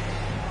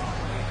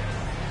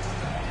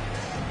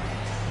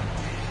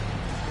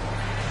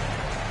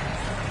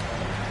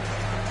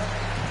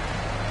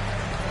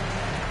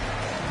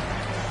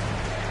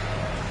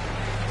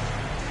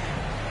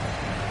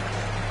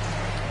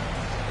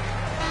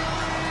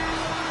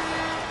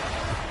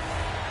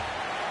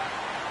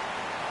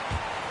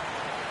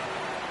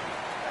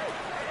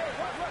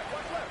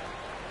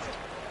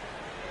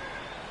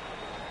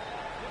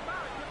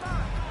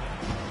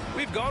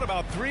 We've gone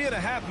about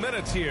 3.5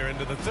 minutes here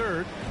into the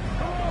third.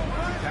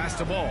 Pass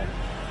the ball.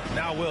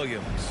 Now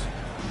Williams.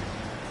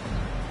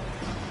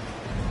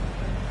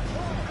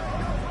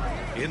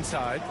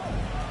 Inside.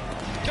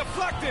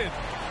 Deflected.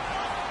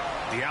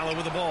 Diallo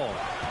with the ball.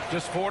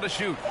 Just 4 to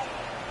shoot.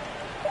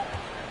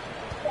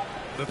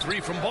 The 3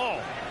 from Ball.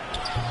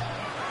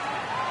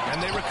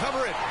 And they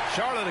recover it.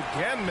 Charlotte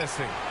again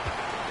missing.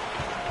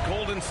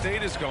 Golden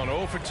State has gone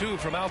 0 for 2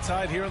 from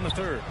outside here in the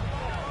third.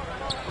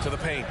 To the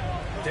paint.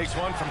 Takes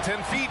one from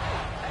 10 feet.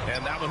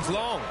 And that one's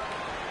long.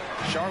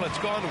 Charlotte's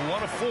gone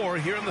 1 of 4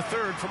 here in the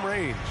third from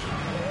range.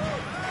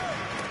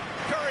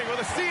 Curry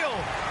with a steal.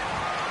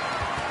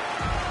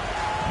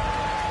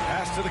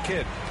 Pass to the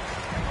kid.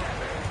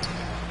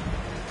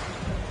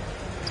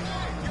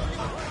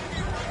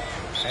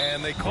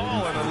 And they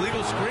call an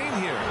illegal screen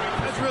here.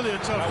 That's really a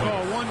tough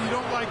call. One you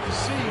don't like to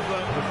see,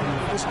 but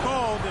it was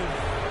called.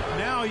 And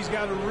now he's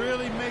got to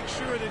really make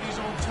sure that he's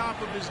on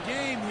top of his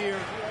game here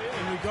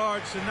in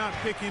regards to not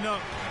picking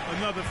up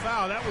another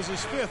foul. That was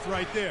his 5th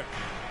right there.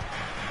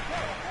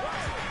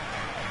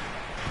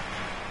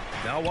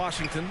 Now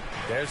Washington.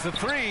 There's the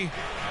 3.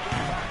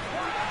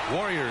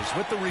 Warriors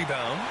with the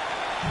rebound.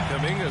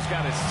 Dominguez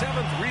got his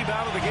 7th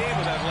rebound of the game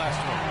with that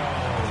last one.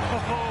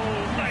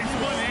 Oh, nice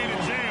one-handed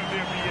jam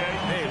there, B.A.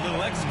 Hey,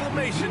 little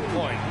exclamation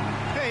point.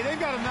 Hey, they've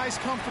got a nice,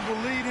 comfortable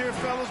lead here,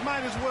 fellas.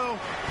 Might as well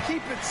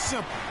keep it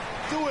simple.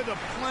 Do it a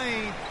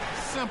plain,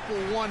 simple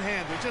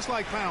one-hander, just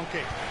like pound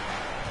cake.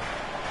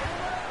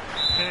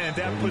 And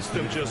that puts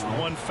them just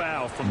 1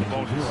 foul from the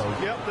bonus.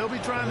 Yep, they'll be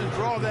trying to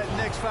draw that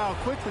next foul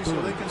quickly so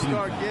they can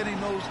start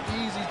getting those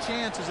easy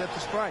chances at the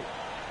strike.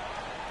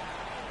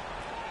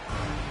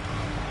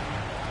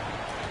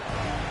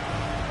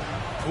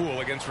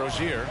 Poole against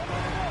Rozier.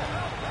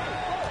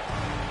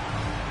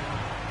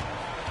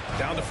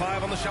 Down to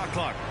 5 on the shot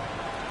clock.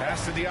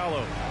 Pass to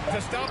Diallo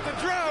to stop the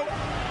drought.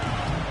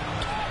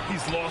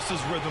 He's lost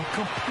his rhythm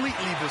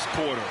completely this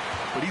quarter,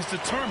 but he's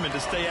determined to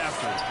stay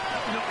after it.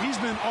 You know, he's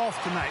been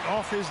off tonight,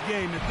 off his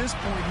game. At this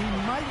point, he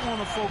might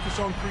want to focus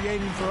on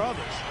creating for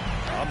others.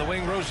 On the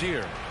wing,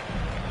 Rozier.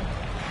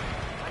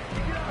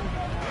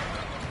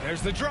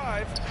 There's the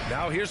drive.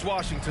 Now here's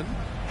Washington.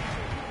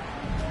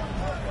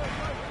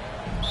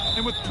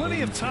 And with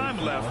plenty of time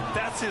left,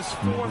 that's his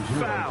 4th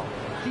foul.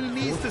 He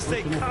needs to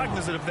stay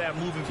cognizant of that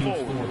moving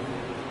forward.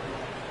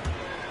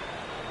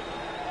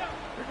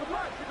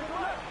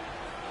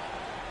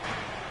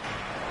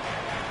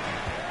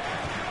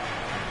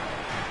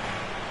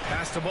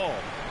 Pass the ball.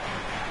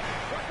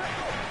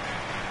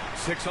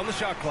 6 on the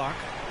shot clock.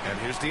 And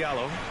here's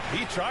Diallo.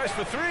 He tries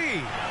for 3.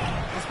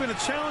 It's been a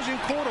challenging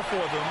quarter for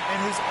them,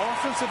 and his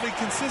offensive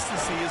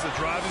inconsistency is a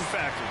driving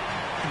factor.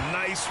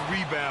 Nice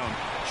rebound.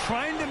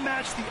 Trying to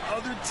match the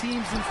other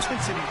team's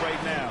intensity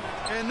right now.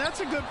 And that's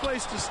a good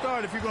place to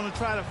start if you're going to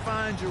try to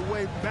find your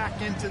way back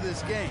into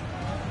this game.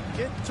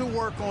 Get to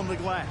work on the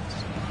glass.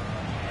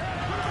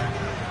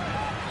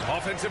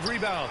 Offensive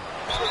rebound.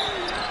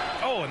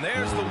 Oh, and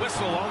there's the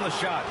whistle on the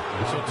shot.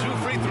 So 2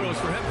 free throws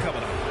for him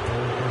coming up.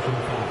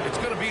 It's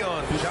going to be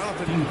on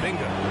Jonathan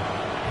Kuminga.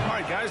 All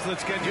right, guys,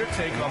 let's get your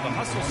take on the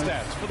hustle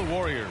stats for the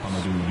Warriors.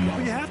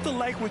 Well, you have to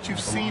like what you've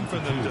seen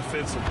from them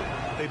defensively.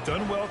 They've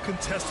done well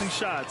contesting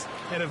shots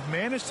and have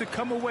managed to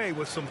come away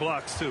with some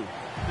blocks, too.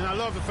 And I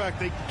love the fact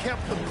they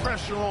kept the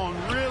pressure on,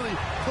 really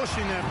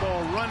pushing that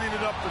ball, running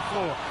it up the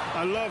floor.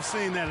 I love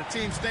seeing that. A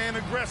team staying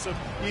aggressive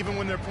even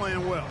when they're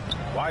playing well.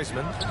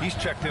 Wiseman, he's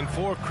checked in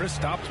for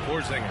Kristaps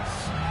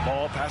Porzingis.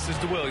 Ball passes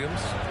to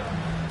Williams.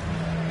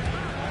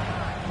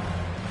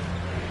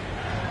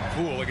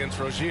 Poole against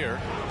Rozier.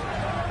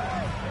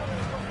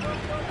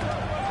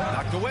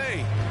 Knocked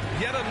away.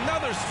 Yet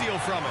another steal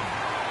from him.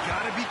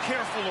 Got to be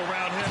careful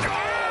around him.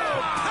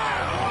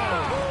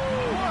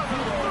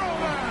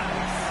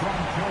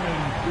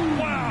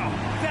 Wow,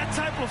 that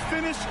type of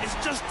finish is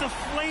just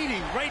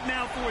deflating right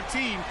now for a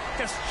team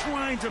that's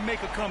trying to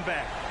make a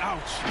comeback.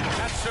 Ouch.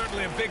 That's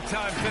certainly a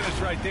big-time finish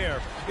right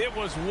there. It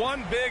was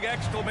one big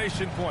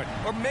exclamation point,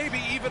 or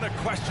maybe even a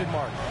question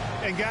mark.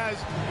 And, guys,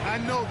 I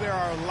know there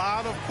are a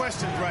lot of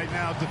questions right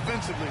now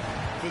defensively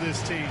for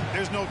this team.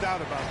 There's no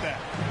doubt about that.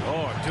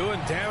 Oh, doing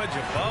damage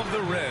above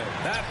the rim.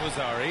 That was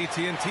our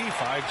AT&T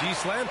 5G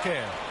slam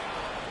cam.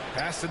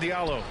 Pass to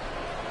Diallo.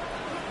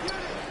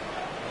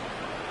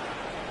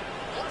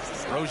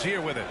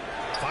 Rozier with it.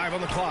 5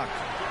 on the clock.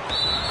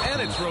 And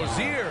it's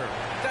Rozier.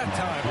 That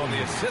time on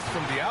the assist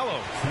from Diallo.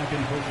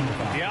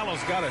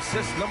 Diallo's got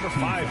assist number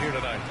 5 here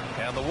tonight.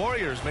 And the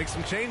Warriors make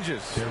some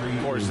changes.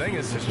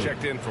 Porzingis has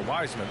checked in for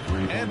Wiseman.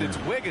 And it's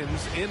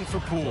Wiggins in for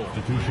Poole.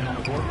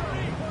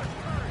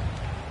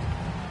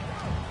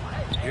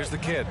 Here's the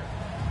kid.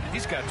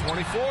 He's got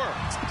 24.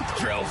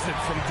 Drills it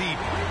from deep.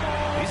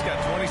 He's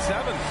got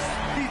 27.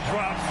 He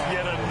drops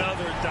yet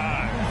another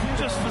dive.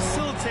 Just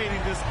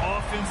facilitating this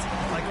offense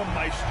like a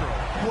maestro.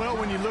 Well,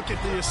 when you look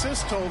at the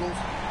assist totals,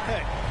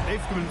 heck,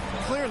 they've been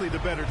clearly the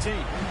better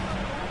team.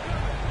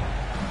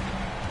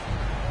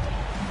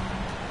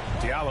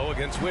 Diallo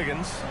against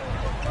Wiggins.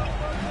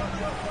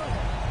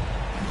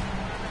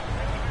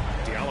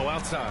 Diallo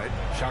outside.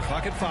 Shot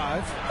clock at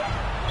 5.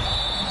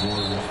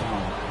 Warriors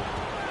foul.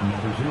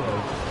 Number 0,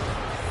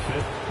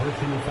 5th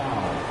personal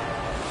foul.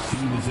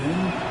 Team is in.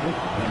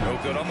 No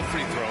good on the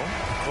free throw.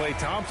 Klay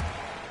Thompson.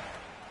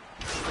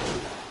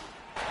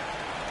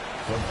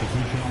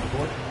 Substitution on the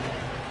court.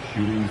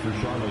 Shooting for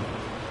Charlotte.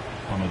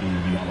 Hamidou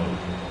Diallo.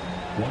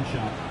 1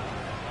 shot.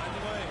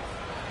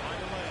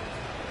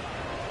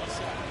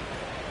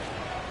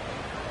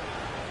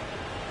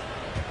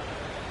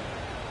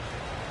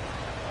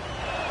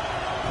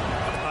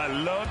 I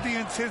love the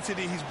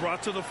intensity he's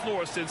brought to the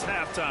floor since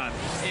halftime,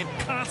 in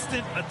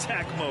constant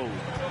attack mode.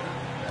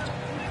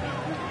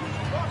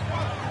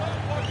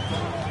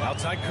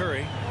 Outside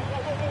Curry.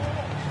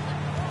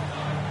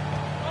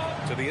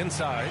 To the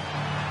inside.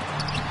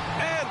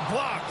 And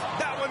blocked.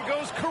 That one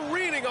goes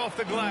careening shooting off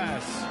the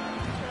glass.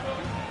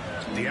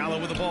 Diallo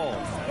with the ball.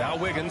 Now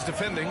Wiggins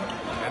defending.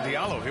 And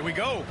Diallo, here we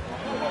go.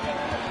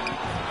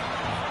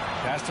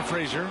 Pass to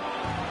Frazier.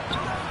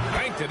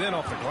 Banked it in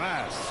off the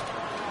glass.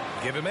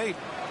 Give him 8.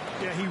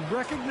 Yeah, he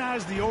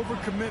recognized the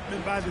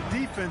overcommitment by the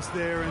defense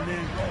there and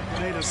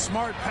then made a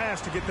smart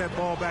pass to get that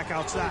ball back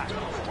outside.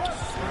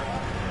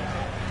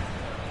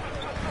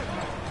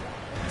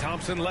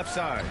 Thompson left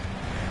side.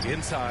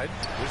 Inside.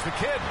 Here's the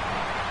kid.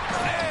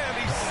 And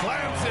he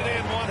slams it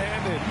in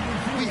one-handed.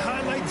 We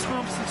highlight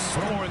Thompson's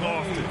scoring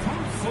often.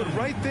 But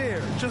right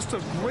there, just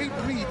a great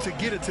read to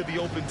get it to the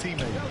open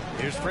teammate.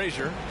 Here's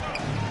Frazier.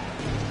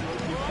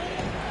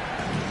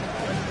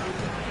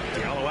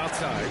 Diallo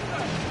outside.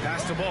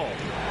 Pass the ball.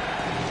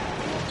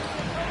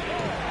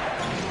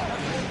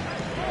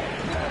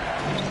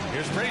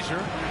 Here's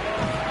Frazier.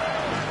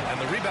 And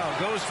the rebound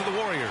goes to the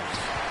Warriors.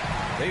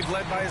 They've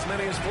led by as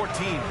many as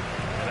 14.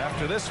 And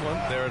after this one,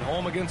 they're at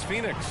home against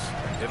Phoenix.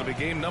 It'll be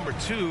game number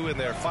 2 in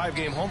their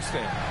 5-game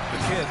homestand. The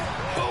kid,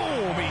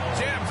 boom, he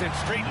jams it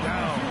straight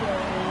down.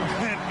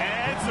 And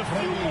adds a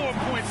few more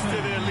points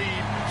to their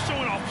lead,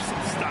 showing off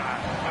some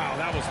style. Wow,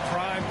 that was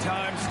prime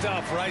time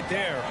stuff right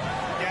there.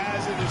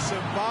 Guys, it is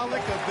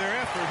symbolic of their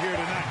effort here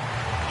tonight.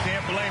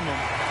 Can't blame them.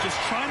 Just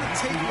trying to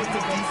take what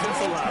the defense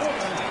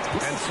allows.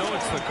 And so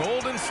it's the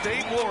Golden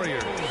State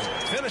Warriors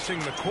finishing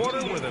the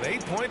quarter with an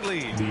 8-point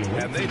lead.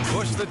 And they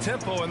push the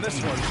tempo in this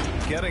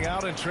one, getting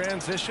out in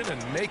transition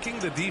and making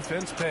the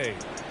defense pay.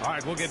 All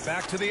right, we'll get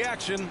back to the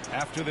action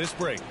after this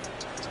break.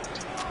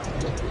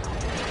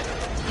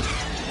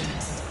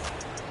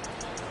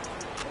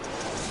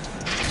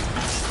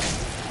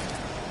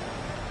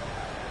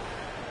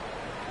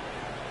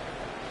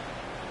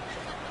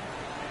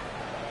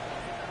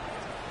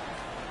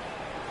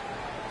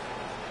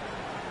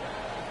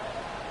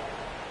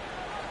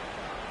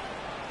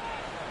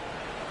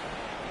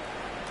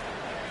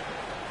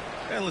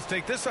 And let's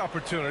take this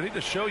opportunity to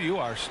show you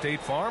our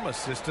State Farm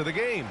assist of the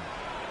game.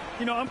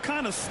 You know, I'm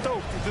kind of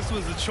stoked that this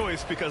was a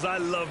choice because I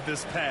love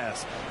this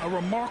pass. A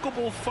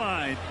remarkable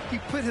find. He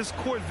put his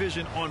court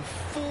vision on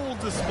full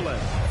display.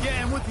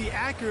 Yeah, and with the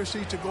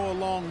accuracy to go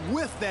along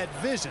with that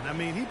vision. I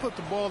mean, he put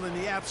the ball in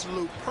the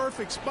absolute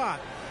perfect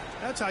spot.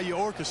 That's how you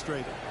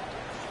orchestrate it.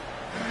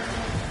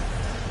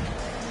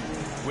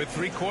 With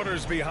 3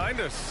 quarters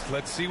behind us,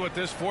 let's see what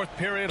this 4th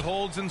period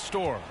holds in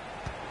store.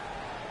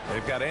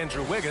 They've got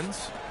Andrew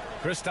Wiggins.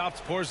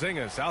 Kristaps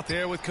Porzingis out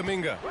there with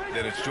Kuminga.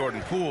 Then it's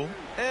Jordan Poole.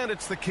 And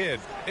it's the kid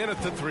in at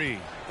the 3.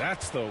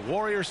 That's the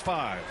Warriors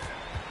 5.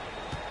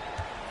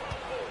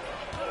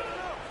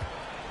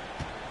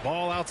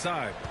 Ball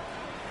outside.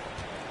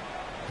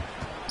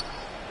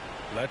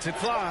 Lets it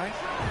fly.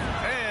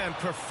 And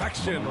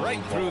perfection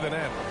right through the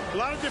net. A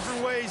lot of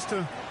different ways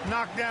to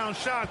knock down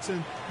shots.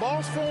 And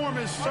Ball's form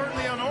is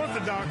certainly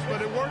unorthodox,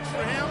 but it works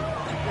for him.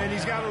 And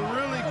he's got a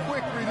really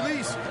quick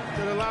release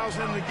that allows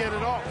him to get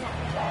it off.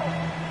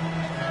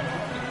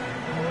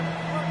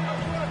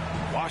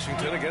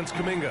 Washington against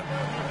Kuminga.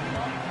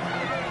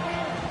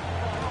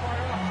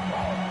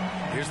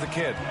 Here's the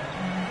kid.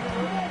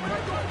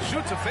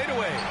 Shoots a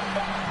fadeaway.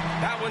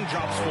 That one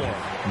drops for him.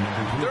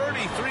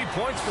 33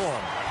 points for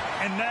him.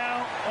 And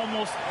now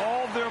almost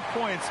all their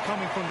points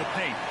coming from the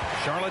paint.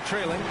 Charlotte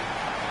trailing.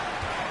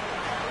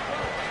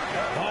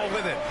 Ball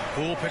with it.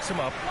 Poole picks him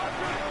up.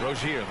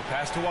 Rozier, the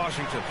pass to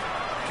Washington.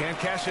 Can't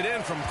cash it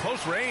in from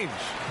close range.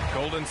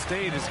 Golden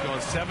State is going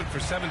 7 for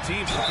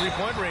 17 from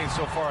 3-point range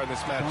so far in this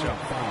matchup.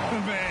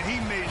 Man, he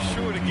made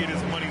sure to get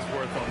his money's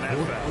worth on that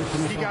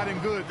foul. He got him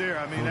good there.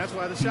 I mean, that's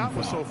why the shot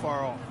was so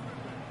far off.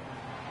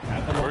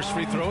 First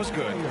free throw is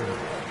good.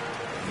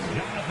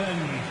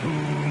 Jonathan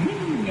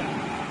Kuminga.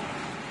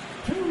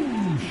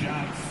 2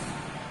 shots.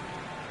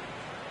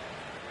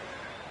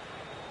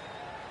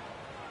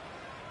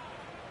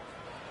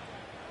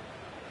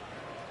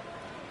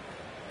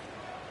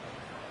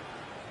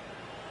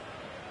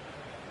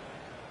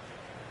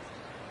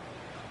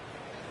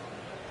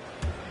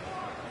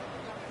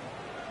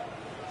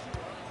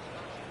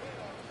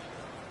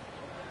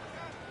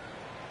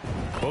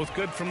 Both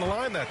good from the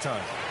line that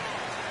time.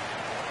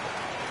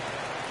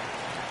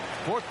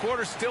 4th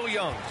quarter still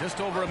young. Just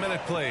over a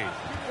minute played.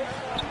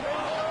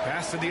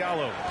 Pass to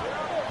Diallo.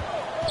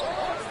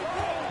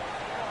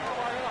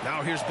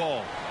 Now here's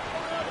Ball.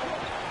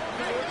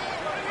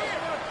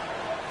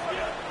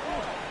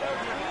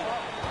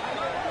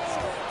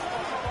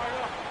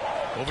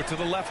 Over to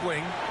the left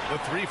wing. The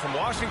 3 from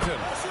Washington.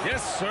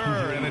 Yes,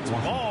 sir. And it's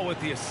Ball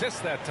with the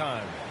assist that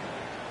time.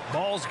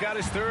 Ball's got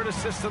his 3rd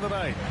assist of the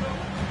night.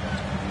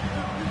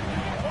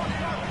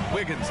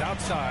 Wiggins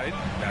outside.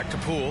 Back to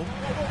Poole.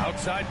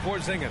 Outside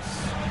Porzingis.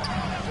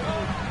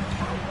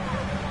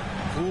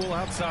 Poole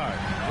outside.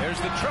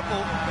 There's the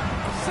triple.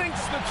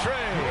 Sinks the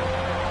tray.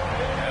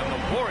 And the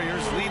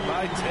Warriors lead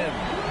by 10.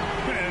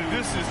 Man,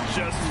 this is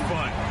just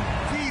fun.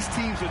 These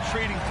teams are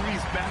trading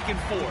threes back and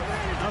forth.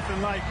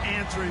 Nothing like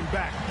answering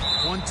back.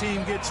 One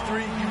team gets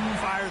 3, you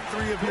fire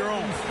 3 of your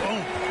own.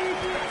 Boom.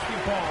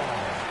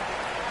 Basketball.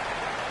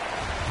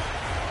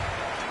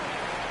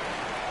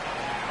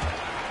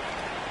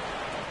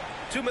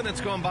 2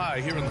 minutes gone by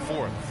here in the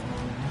fourth.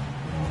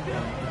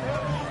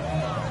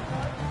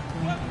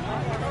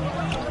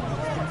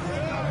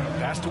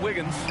 Pass to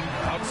Wiggins.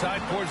 Outside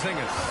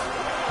Porzingis.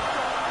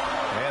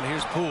 And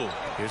here's Poole.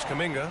 Here's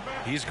Kuminga.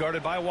 He's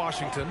guarded by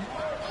Washington.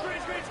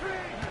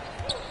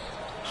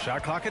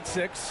 Shot clock at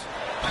 6.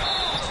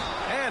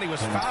 And he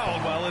was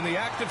fouled while in the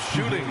act of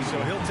shooting, so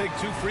he'll take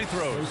 2 free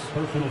throws.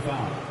 Personal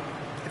foul.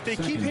 If they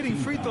keep hitting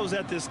free throws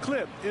at this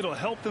clip, it'll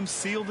help them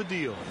seal the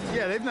deal.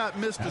 Yeah, they've not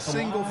missed a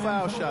single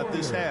foul shot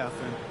this half,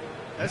 and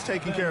that's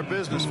taking care of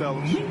business,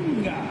 fellas.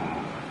 Kuminga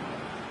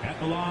at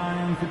the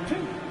line for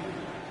 2.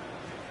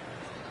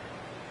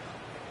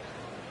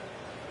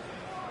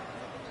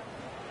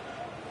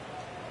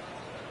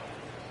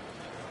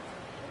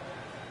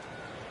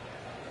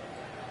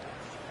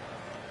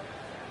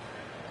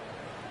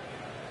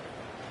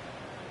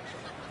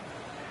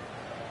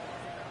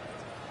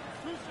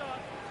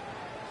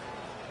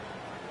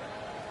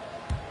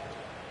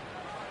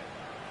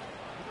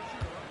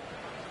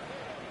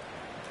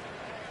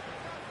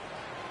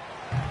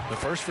 The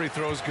first free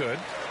throw is good.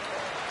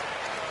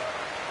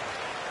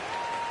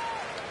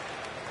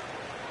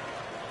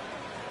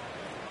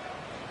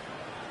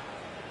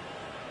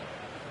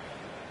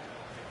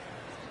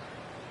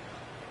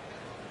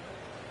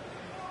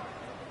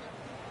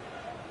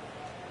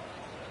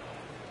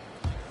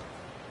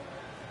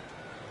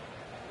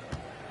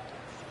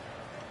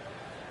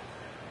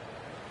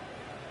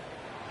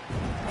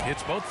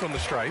 Hits both from the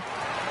stripe.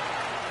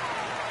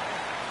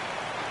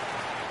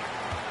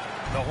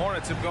 The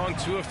Hornets have gone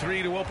 2 of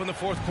 3 to open the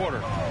fourth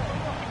quarter.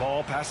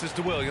 Ball passes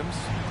to Williams.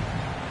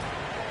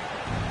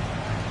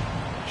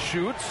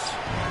 Shoots.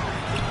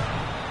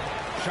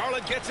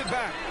 Charlotte gets it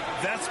back.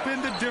 That's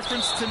been the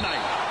difference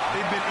tonight.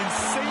 They've been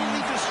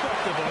insanely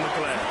disruptive on the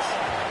glass.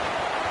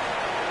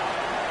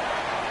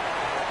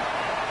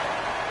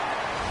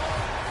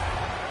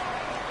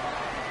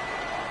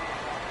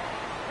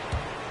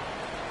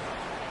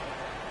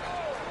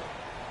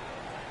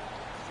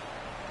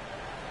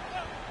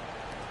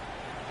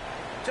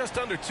 Just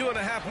under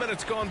 2.5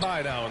 minutes gone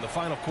by now in the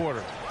final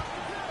quarter.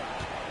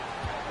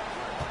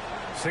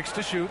 6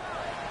 to shoot.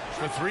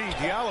 For 3,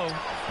 Diallo.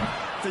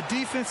 The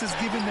defense is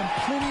giving them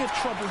plenty of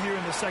trouble here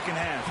in the second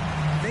half.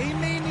 They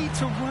may need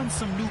to run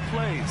some new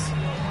plays.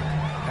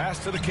 Pass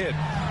to the kid.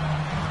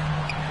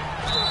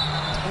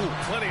 Ooh,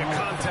 plenty of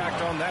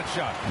contact on that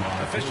shot.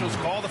 Officials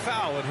call the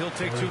foul, and he'll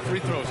take 2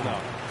 free throws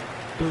now.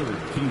 Third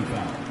team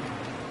foul.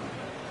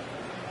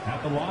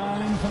 At the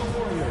line for the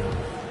Warriors.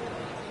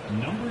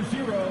 Number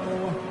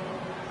 0,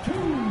 2.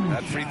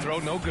 That free throw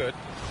no good.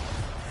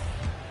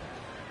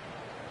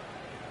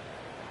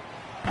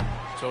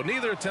 So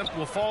neither attempt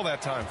will fall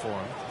that time for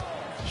him.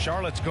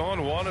 Charlotte's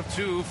gone 1 of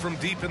 2 from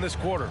deep in this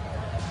quarter.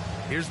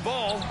 Here's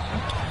Ball.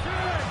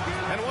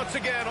 And once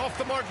again off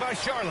the mark by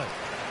Charlotte.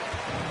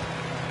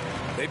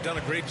 They've done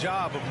a great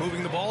job of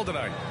moving the ball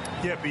tonight.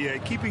 Yeah, B.A.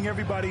 Keeping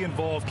everybody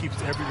involved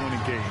keeps everyone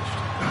engaged.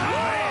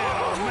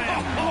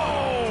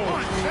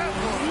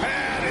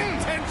 Bad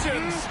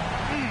intentions.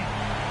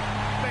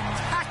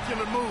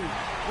 Spectacular move.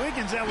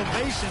 Wiggins'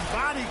 elevation,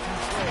 body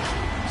control,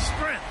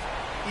 strength,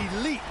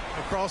 elite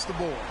across the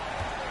board.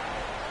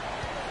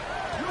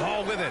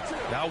 Ball with it.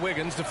 Now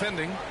Wiggins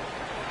defending.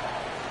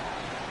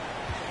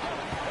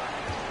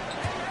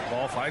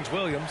 Ball finds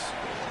Williams.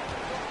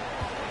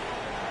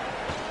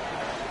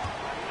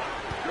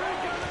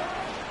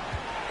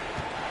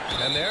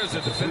 And there's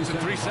a defensive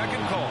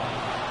 3-second call.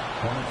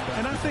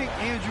 And I think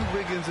Andrew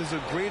Wiggins is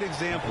a great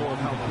example of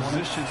how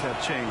positions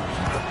have changed.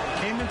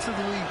 Came into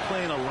the league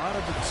playing a lot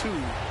of the 2.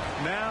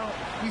 Now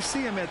we see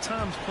him at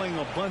times playing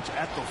a bunch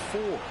at the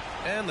 4.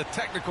 And the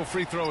technical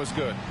free throw is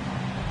good.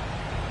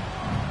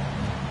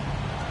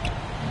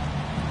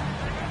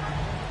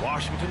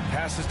 Washington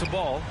passes to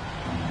Ball.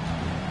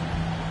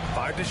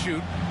 5 to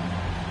shoot.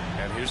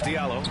 And here's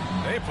Diallo.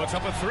 He puts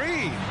up a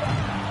 3.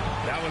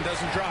 That one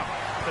doesn't drop.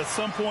 At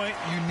some point,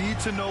 you need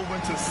to know when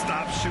to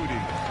stop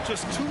shooting.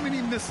 Just too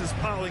many misses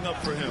piling up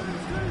for him.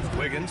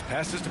 Wiggins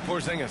passes to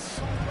Porzingis.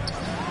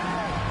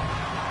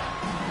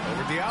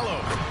 Over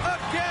Diallo.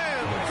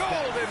 Again!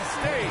 Golden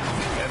State!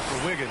 And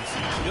for Wiggins,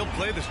 he'll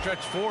play the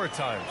stretch 4 at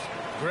times.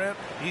 Grant,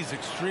 he's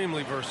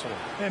extremely versatile.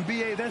 And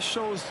B.A., that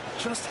shows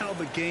just how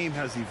the game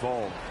has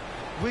evolved.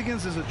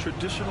 Wiggins is a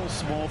traditional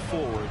small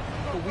forward,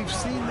 but we've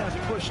seen that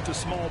push to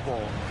small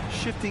ball,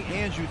 shifting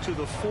Andrew to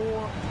the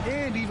 4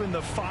 and even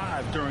the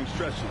 5 during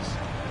stretches.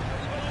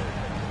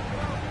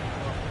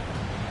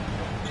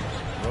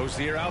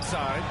 Rozier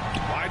outside.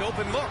 Wide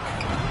open look.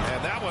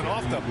 And that one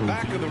off the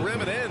back of the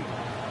rim and in.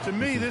 To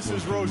me, this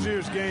is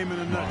Rozier's game in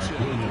a nutshell.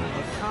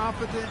 A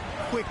confident,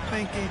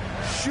 quick-thinking,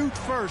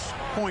 shoot-first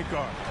point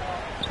guard.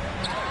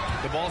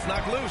 The ball's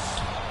knocked loose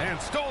and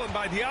stolen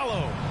by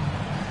Diallo.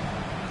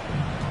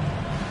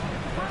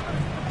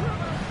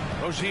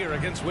 Rozier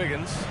against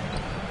Wiggins.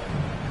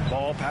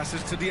 Ball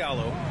passes to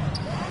Diallo.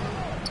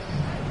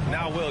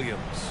 Now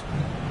Williams.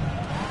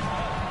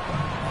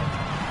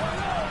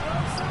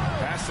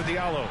 Pass to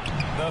Diallo.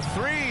 The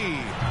 3.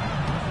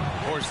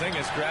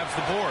 Porzingis grabs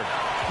the board.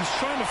 He's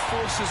trying to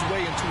force his way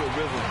into a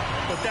rhythm,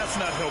 but that's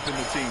not helping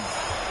the team.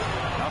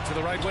 Out to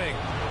the right wing.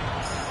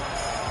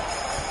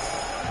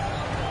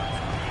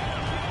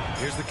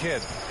 Here's the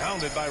kid,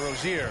 pounded by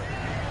Rozier.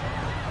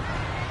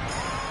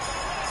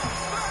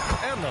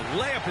 And the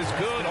layup is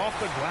good off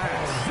the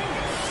glass.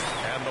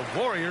 And the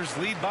Warriors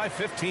lead by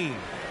 15.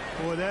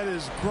 Boy, that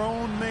is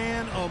grown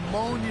man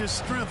ammonia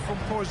strength from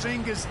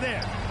Porzingis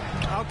there.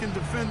 How can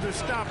defenders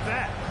stop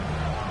that?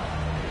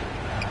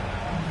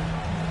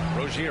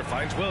 Rozier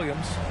finds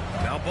Williams.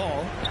 Now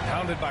Ball,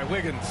 pounded by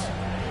Wiggins.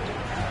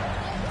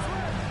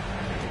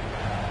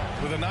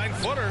 With a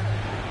 9-footer.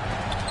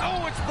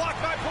 Oh, it's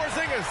blocked by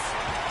Porzingis.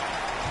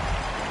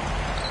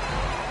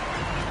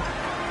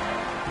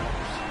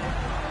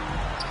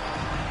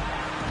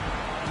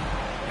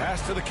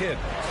 Pass to the kid.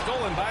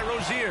 Stolen by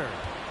Rozier.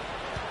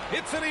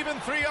 It's an even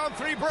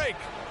 3-on-3 break.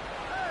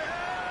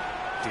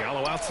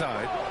 Diallo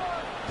outside.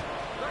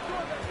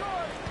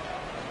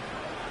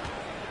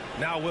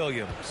 Now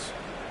Williams.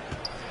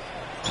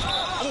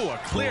 Oh, a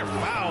clear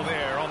foul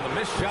there on the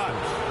missed shot.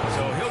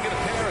 So he'll get a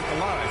pair at the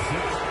line.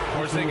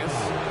 Porzingis.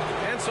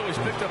 And so he's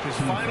picked up his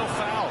final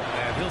foul.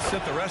 And he'll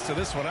sit the rest of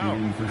this one out.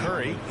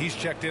 Curry, he's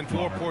checked in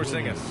for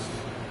Porzingis.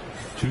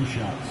 2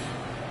 shots.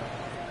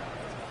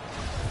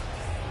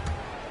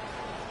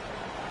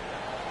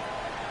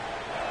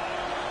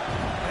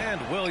 And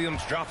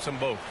Williams drops them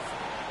both.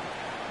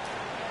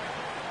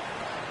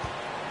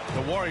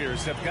 The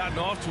Warriors have gotten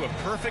off to a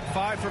perfect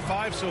 5 for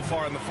 5 so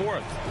far in the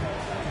fourth.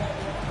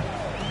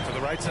 To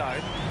the right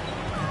side.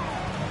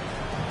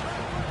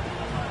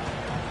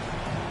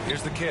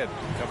 Here's the kid,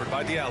 covered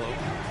by Diallo.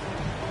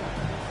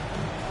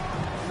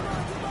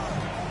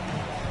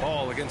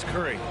 Ball against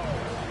Curry.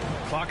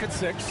 Clock at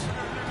 6.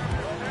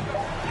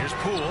 Here's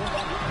Poole.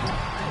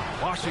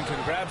 Washington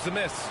grabs the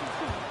miss.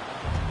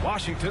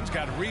 Washington's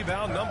got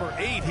rebound number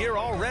 8 here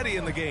already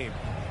in the game.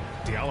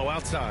 Diallo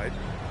outside.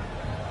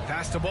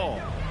 Pass to Ball.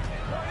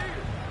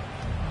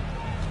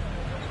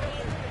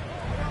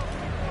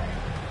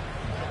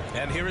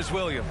 And here is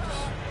Williams.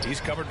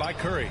 He's covered by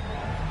Curry.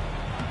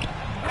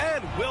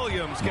 And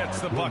Williams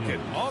gets the bucket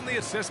on the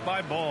assist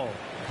by Ball.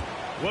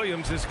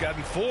 Williams has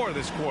gotten 4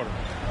 this quarter.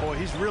 Boy,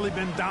 he's really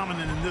been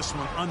dominant in this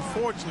one.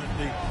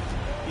 Unfortunately,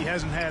 he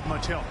hasn't had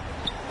much help.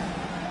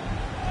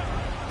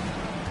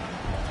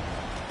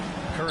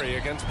 Curry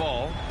against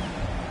Ball.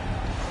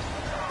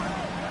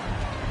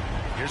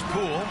 Here's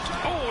Poole.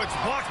 Oh, it's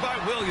blocked by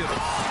Williams.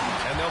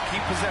 And they'll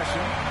keep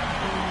possession.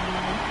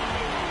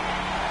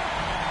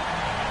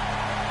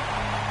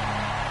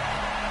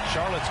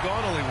 Charlotte's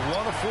gone only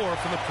 1 of 4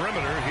 from the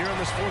perimeter here in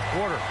this fourth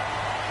quarter.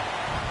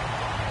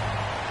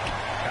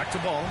 Back to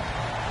Ball.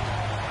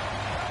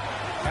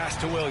 Pass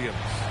to Williams.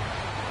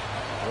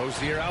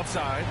 Rozier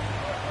outside.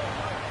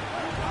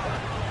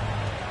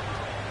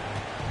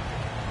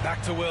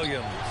 Back to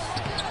Williams.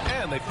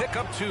 And they pick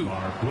up 2.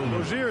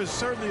 Rozier is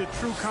certainly a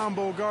true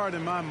combo guard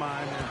in my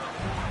mind,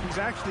 and he's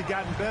actually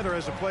gotten better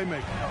as a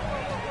playmaker.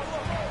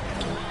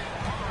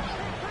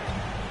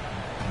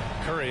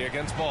 Curry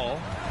against Ball.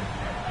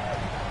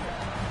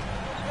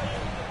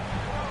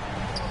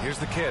 Here's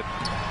the kid.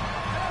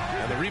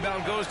 And the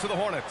rebound goes to the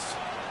Hornets.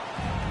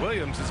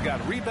 Williams has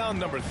got rebound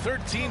number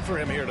 13 for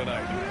him here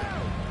tonight.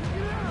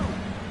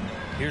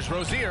 Here's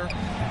Rozier.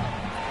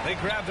 They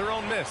grab their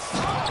own miss.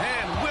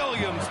 And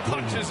Williams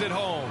punches it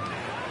home.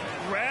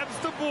 Grabs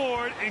the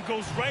board and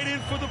goes right in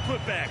for the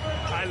putback.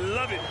 I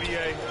love it,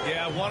 B.A.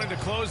 Yeah, wanting to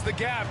close the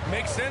gap.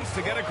 Makes sense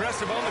to get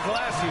aggressive on the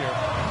glass here.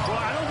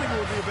 Well, I don't think it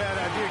would be a bad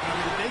idea. I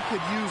mean, they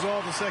could use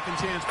all the second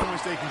chance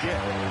points they can get.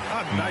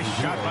 A nice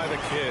shot by the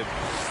kid.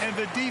 And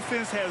the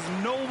defense has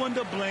no one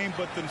to blame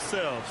but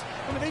themselves.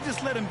 I mean, they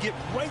just let him get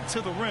right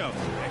to the rim.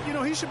 You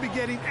know, he should be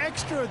getting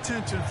extra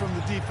attention from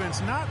the defense,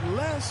 not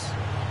less.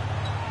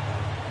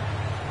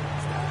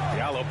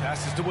 Diallo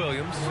passes to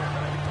Williams.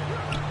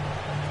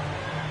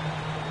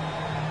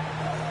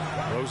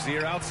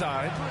 Rozier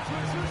outside.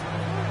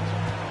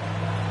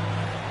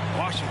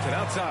 Washington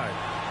outside.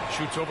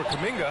 Shoots over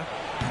Kuminga.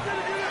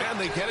 And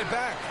they get it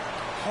back.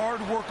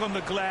 Hard work on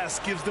the glass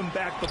gives them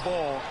back the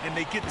ball, and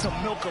they get to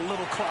milk a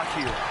little clock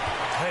here.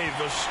 Hey,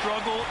 the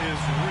struggle is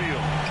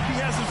real. He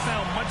hasn't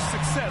found much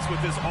success with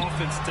his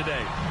offense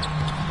today.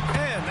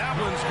 And that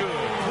one's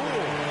good.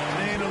 Cool.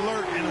 Staying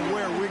alert and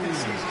aware. Wiggins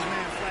sees his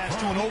man flash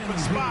to an open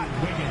spot.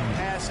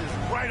 Pass is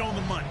right on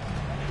the money.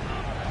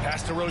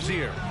 Pass to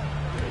Rozier.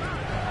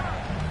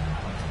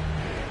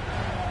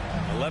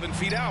 11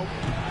 feet out.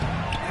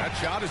 That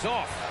shot is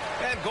off.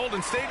 And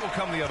Golden State will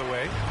come the other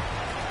way.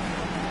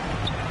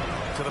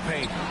 To the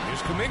paint. Here's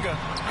Kuminga.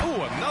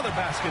 Oh, another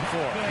basket for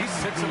him. He's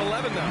 6 of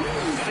 11 now.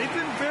 They've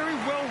been very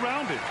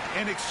well-rounded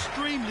and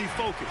extremely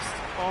focused.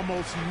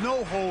 Almost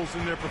no holes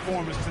in their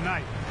performance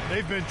tonight.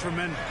 They've been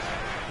tremendous.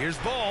 Here's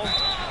Ball.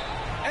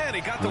 And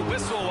he got the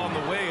whistle on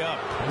the way up.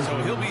 So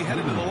he'll be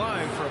headed to the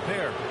line for a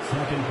pair.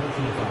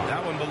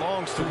 That one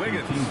belongs to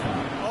Wiggins.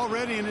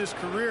 Already in his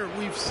career,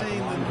 we've seen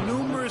the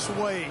numerous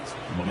ways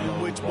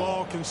in which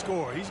Ball can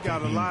score. He's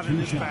got a lot in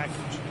his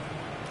package.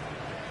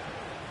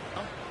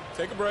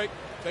 Take a break.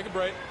 Take a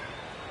break.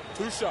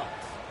 2 shots.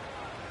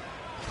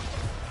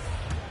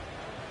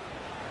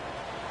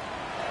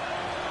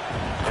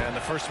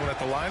 the first one at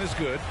the line is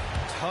good.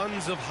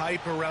 Tons of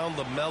hype around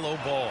LaMelo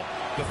Ball,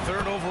 the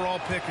 3rd overall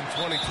pick in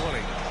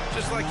 2020.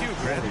 Just like you,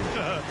 Grant.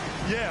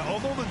 Yeah,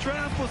 although the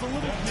draft was a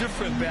little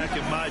different back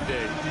in my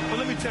day. But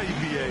let me tell you,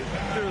 B.A.,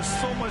 there is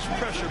so much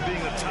pressure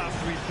being a top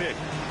 3 pick.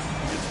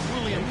 It's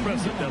really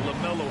impressive that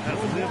LaMelo has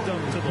lived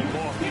up to the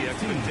lofty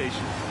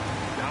expectations.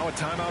 Now a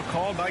timeout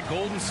called by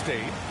Golden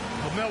State.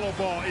 LaMelo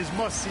Ball is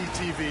must-see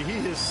TV.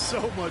 He is so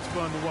much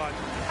fun to watch.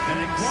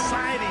 An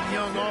exciting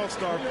young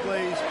all-star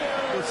plays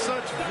with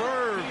such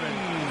verve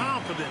and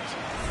confidence.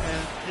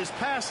 And his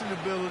passing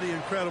ability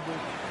incredible.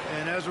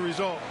 And as a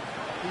result,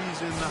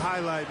 he's in the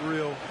highlight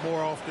reel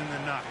more often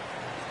than not.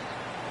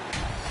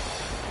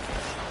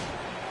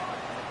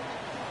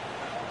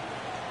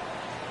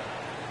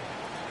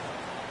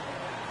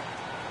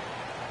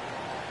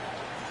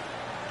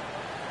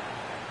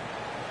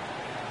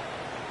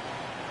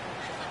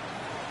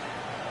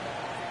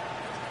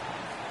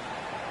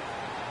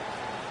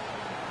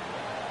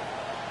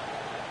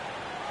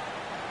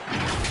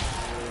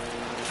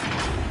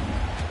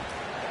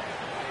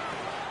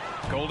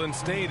 Golden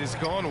State has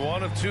gone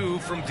 1 of 2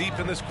 from deep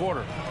in this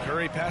quarter.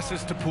 Curry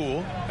passes to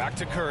Poole. Back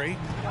to Curry.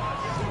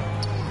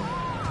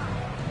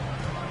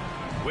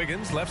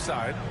 Wiggins left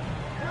side.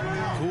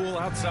 Poole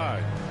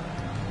outside.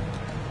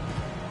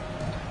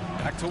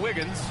 Back to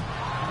Wiggins.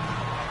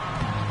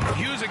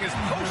 Using his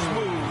post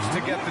moves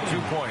to get the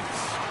 2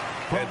 points.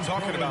 And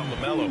talking about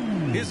LaMelo,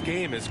 his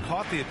game has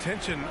caught the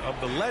attention of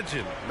the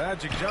legend,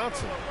 Magic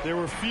Johnson. There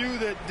were few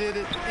that did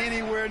it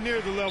anywhere near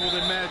the level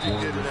that Magic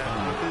did it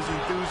at, with his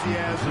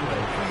enthusiasm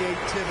and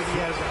creativity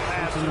as a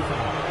passer.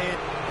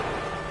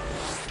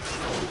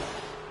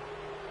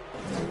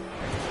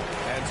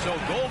 And so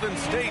Golden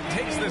State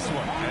takes this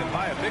one, and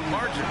by a big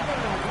margin.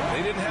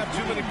 They didn't have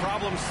too many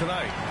problems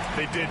tonight.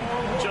 They didn't.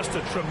 Just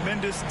a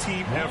tremendous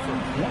team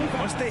effort.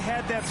 Once they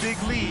had that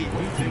big lead,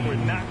 they were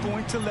not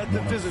going to let the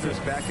visitors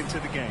back into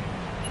the game.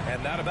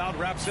 And that about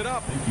wraps it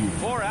up.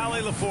 For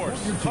Allie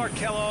LaForce, Clark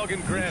Kellogg,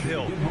 and Grant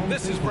Hill,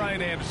 this is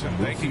Brian Anderson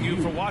thanking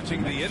you for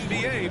watching the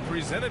NBA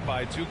presented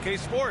by 2K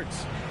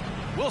Sports.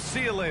 We'll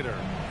see you later.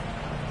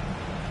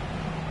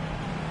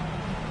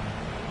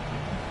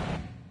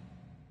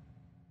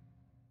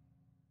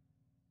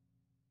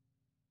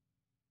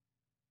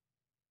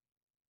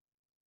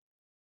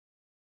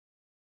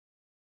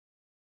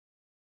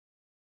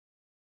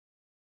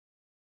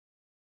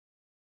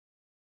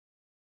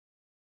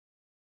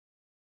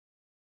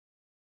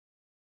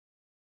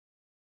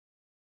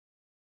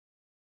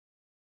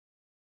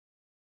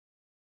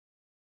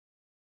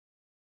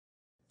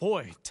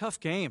 Boy, tough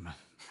game.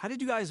 How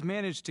did you guys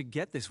manage to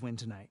get this win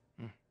tonight?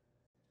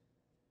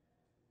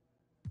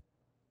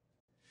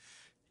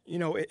 You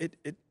know,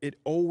 it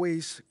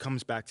always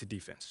comes back to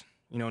defense.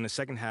 You know, in the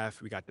second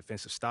half, we got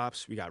defensive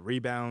stops, we got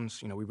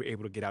rebounds. You know, we were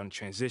able to get out in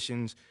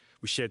transitions.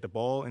 We shared the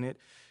ball, and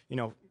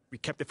we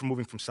kept it from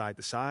moving from side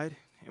to side,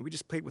 and we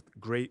just played with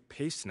great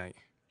pace tonight.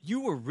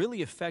 You were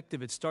really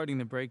effective at starting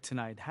the break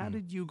tonight. How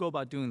did you go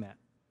about doing that?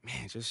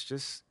 Man,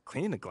 just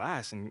cleaning the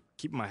glass and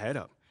keeping my head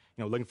up.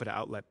 You know, looking for the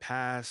outlet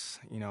pass.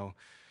 You know,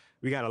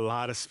 we got a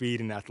lot of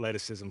speed and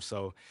athleticism,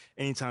 so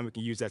anytime we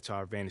can use that to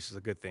our advantage is a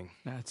good thing.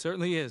 It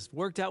certainly is.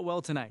 Worked out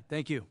well tonight.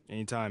 Thank you.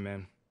 Anytime,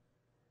 man.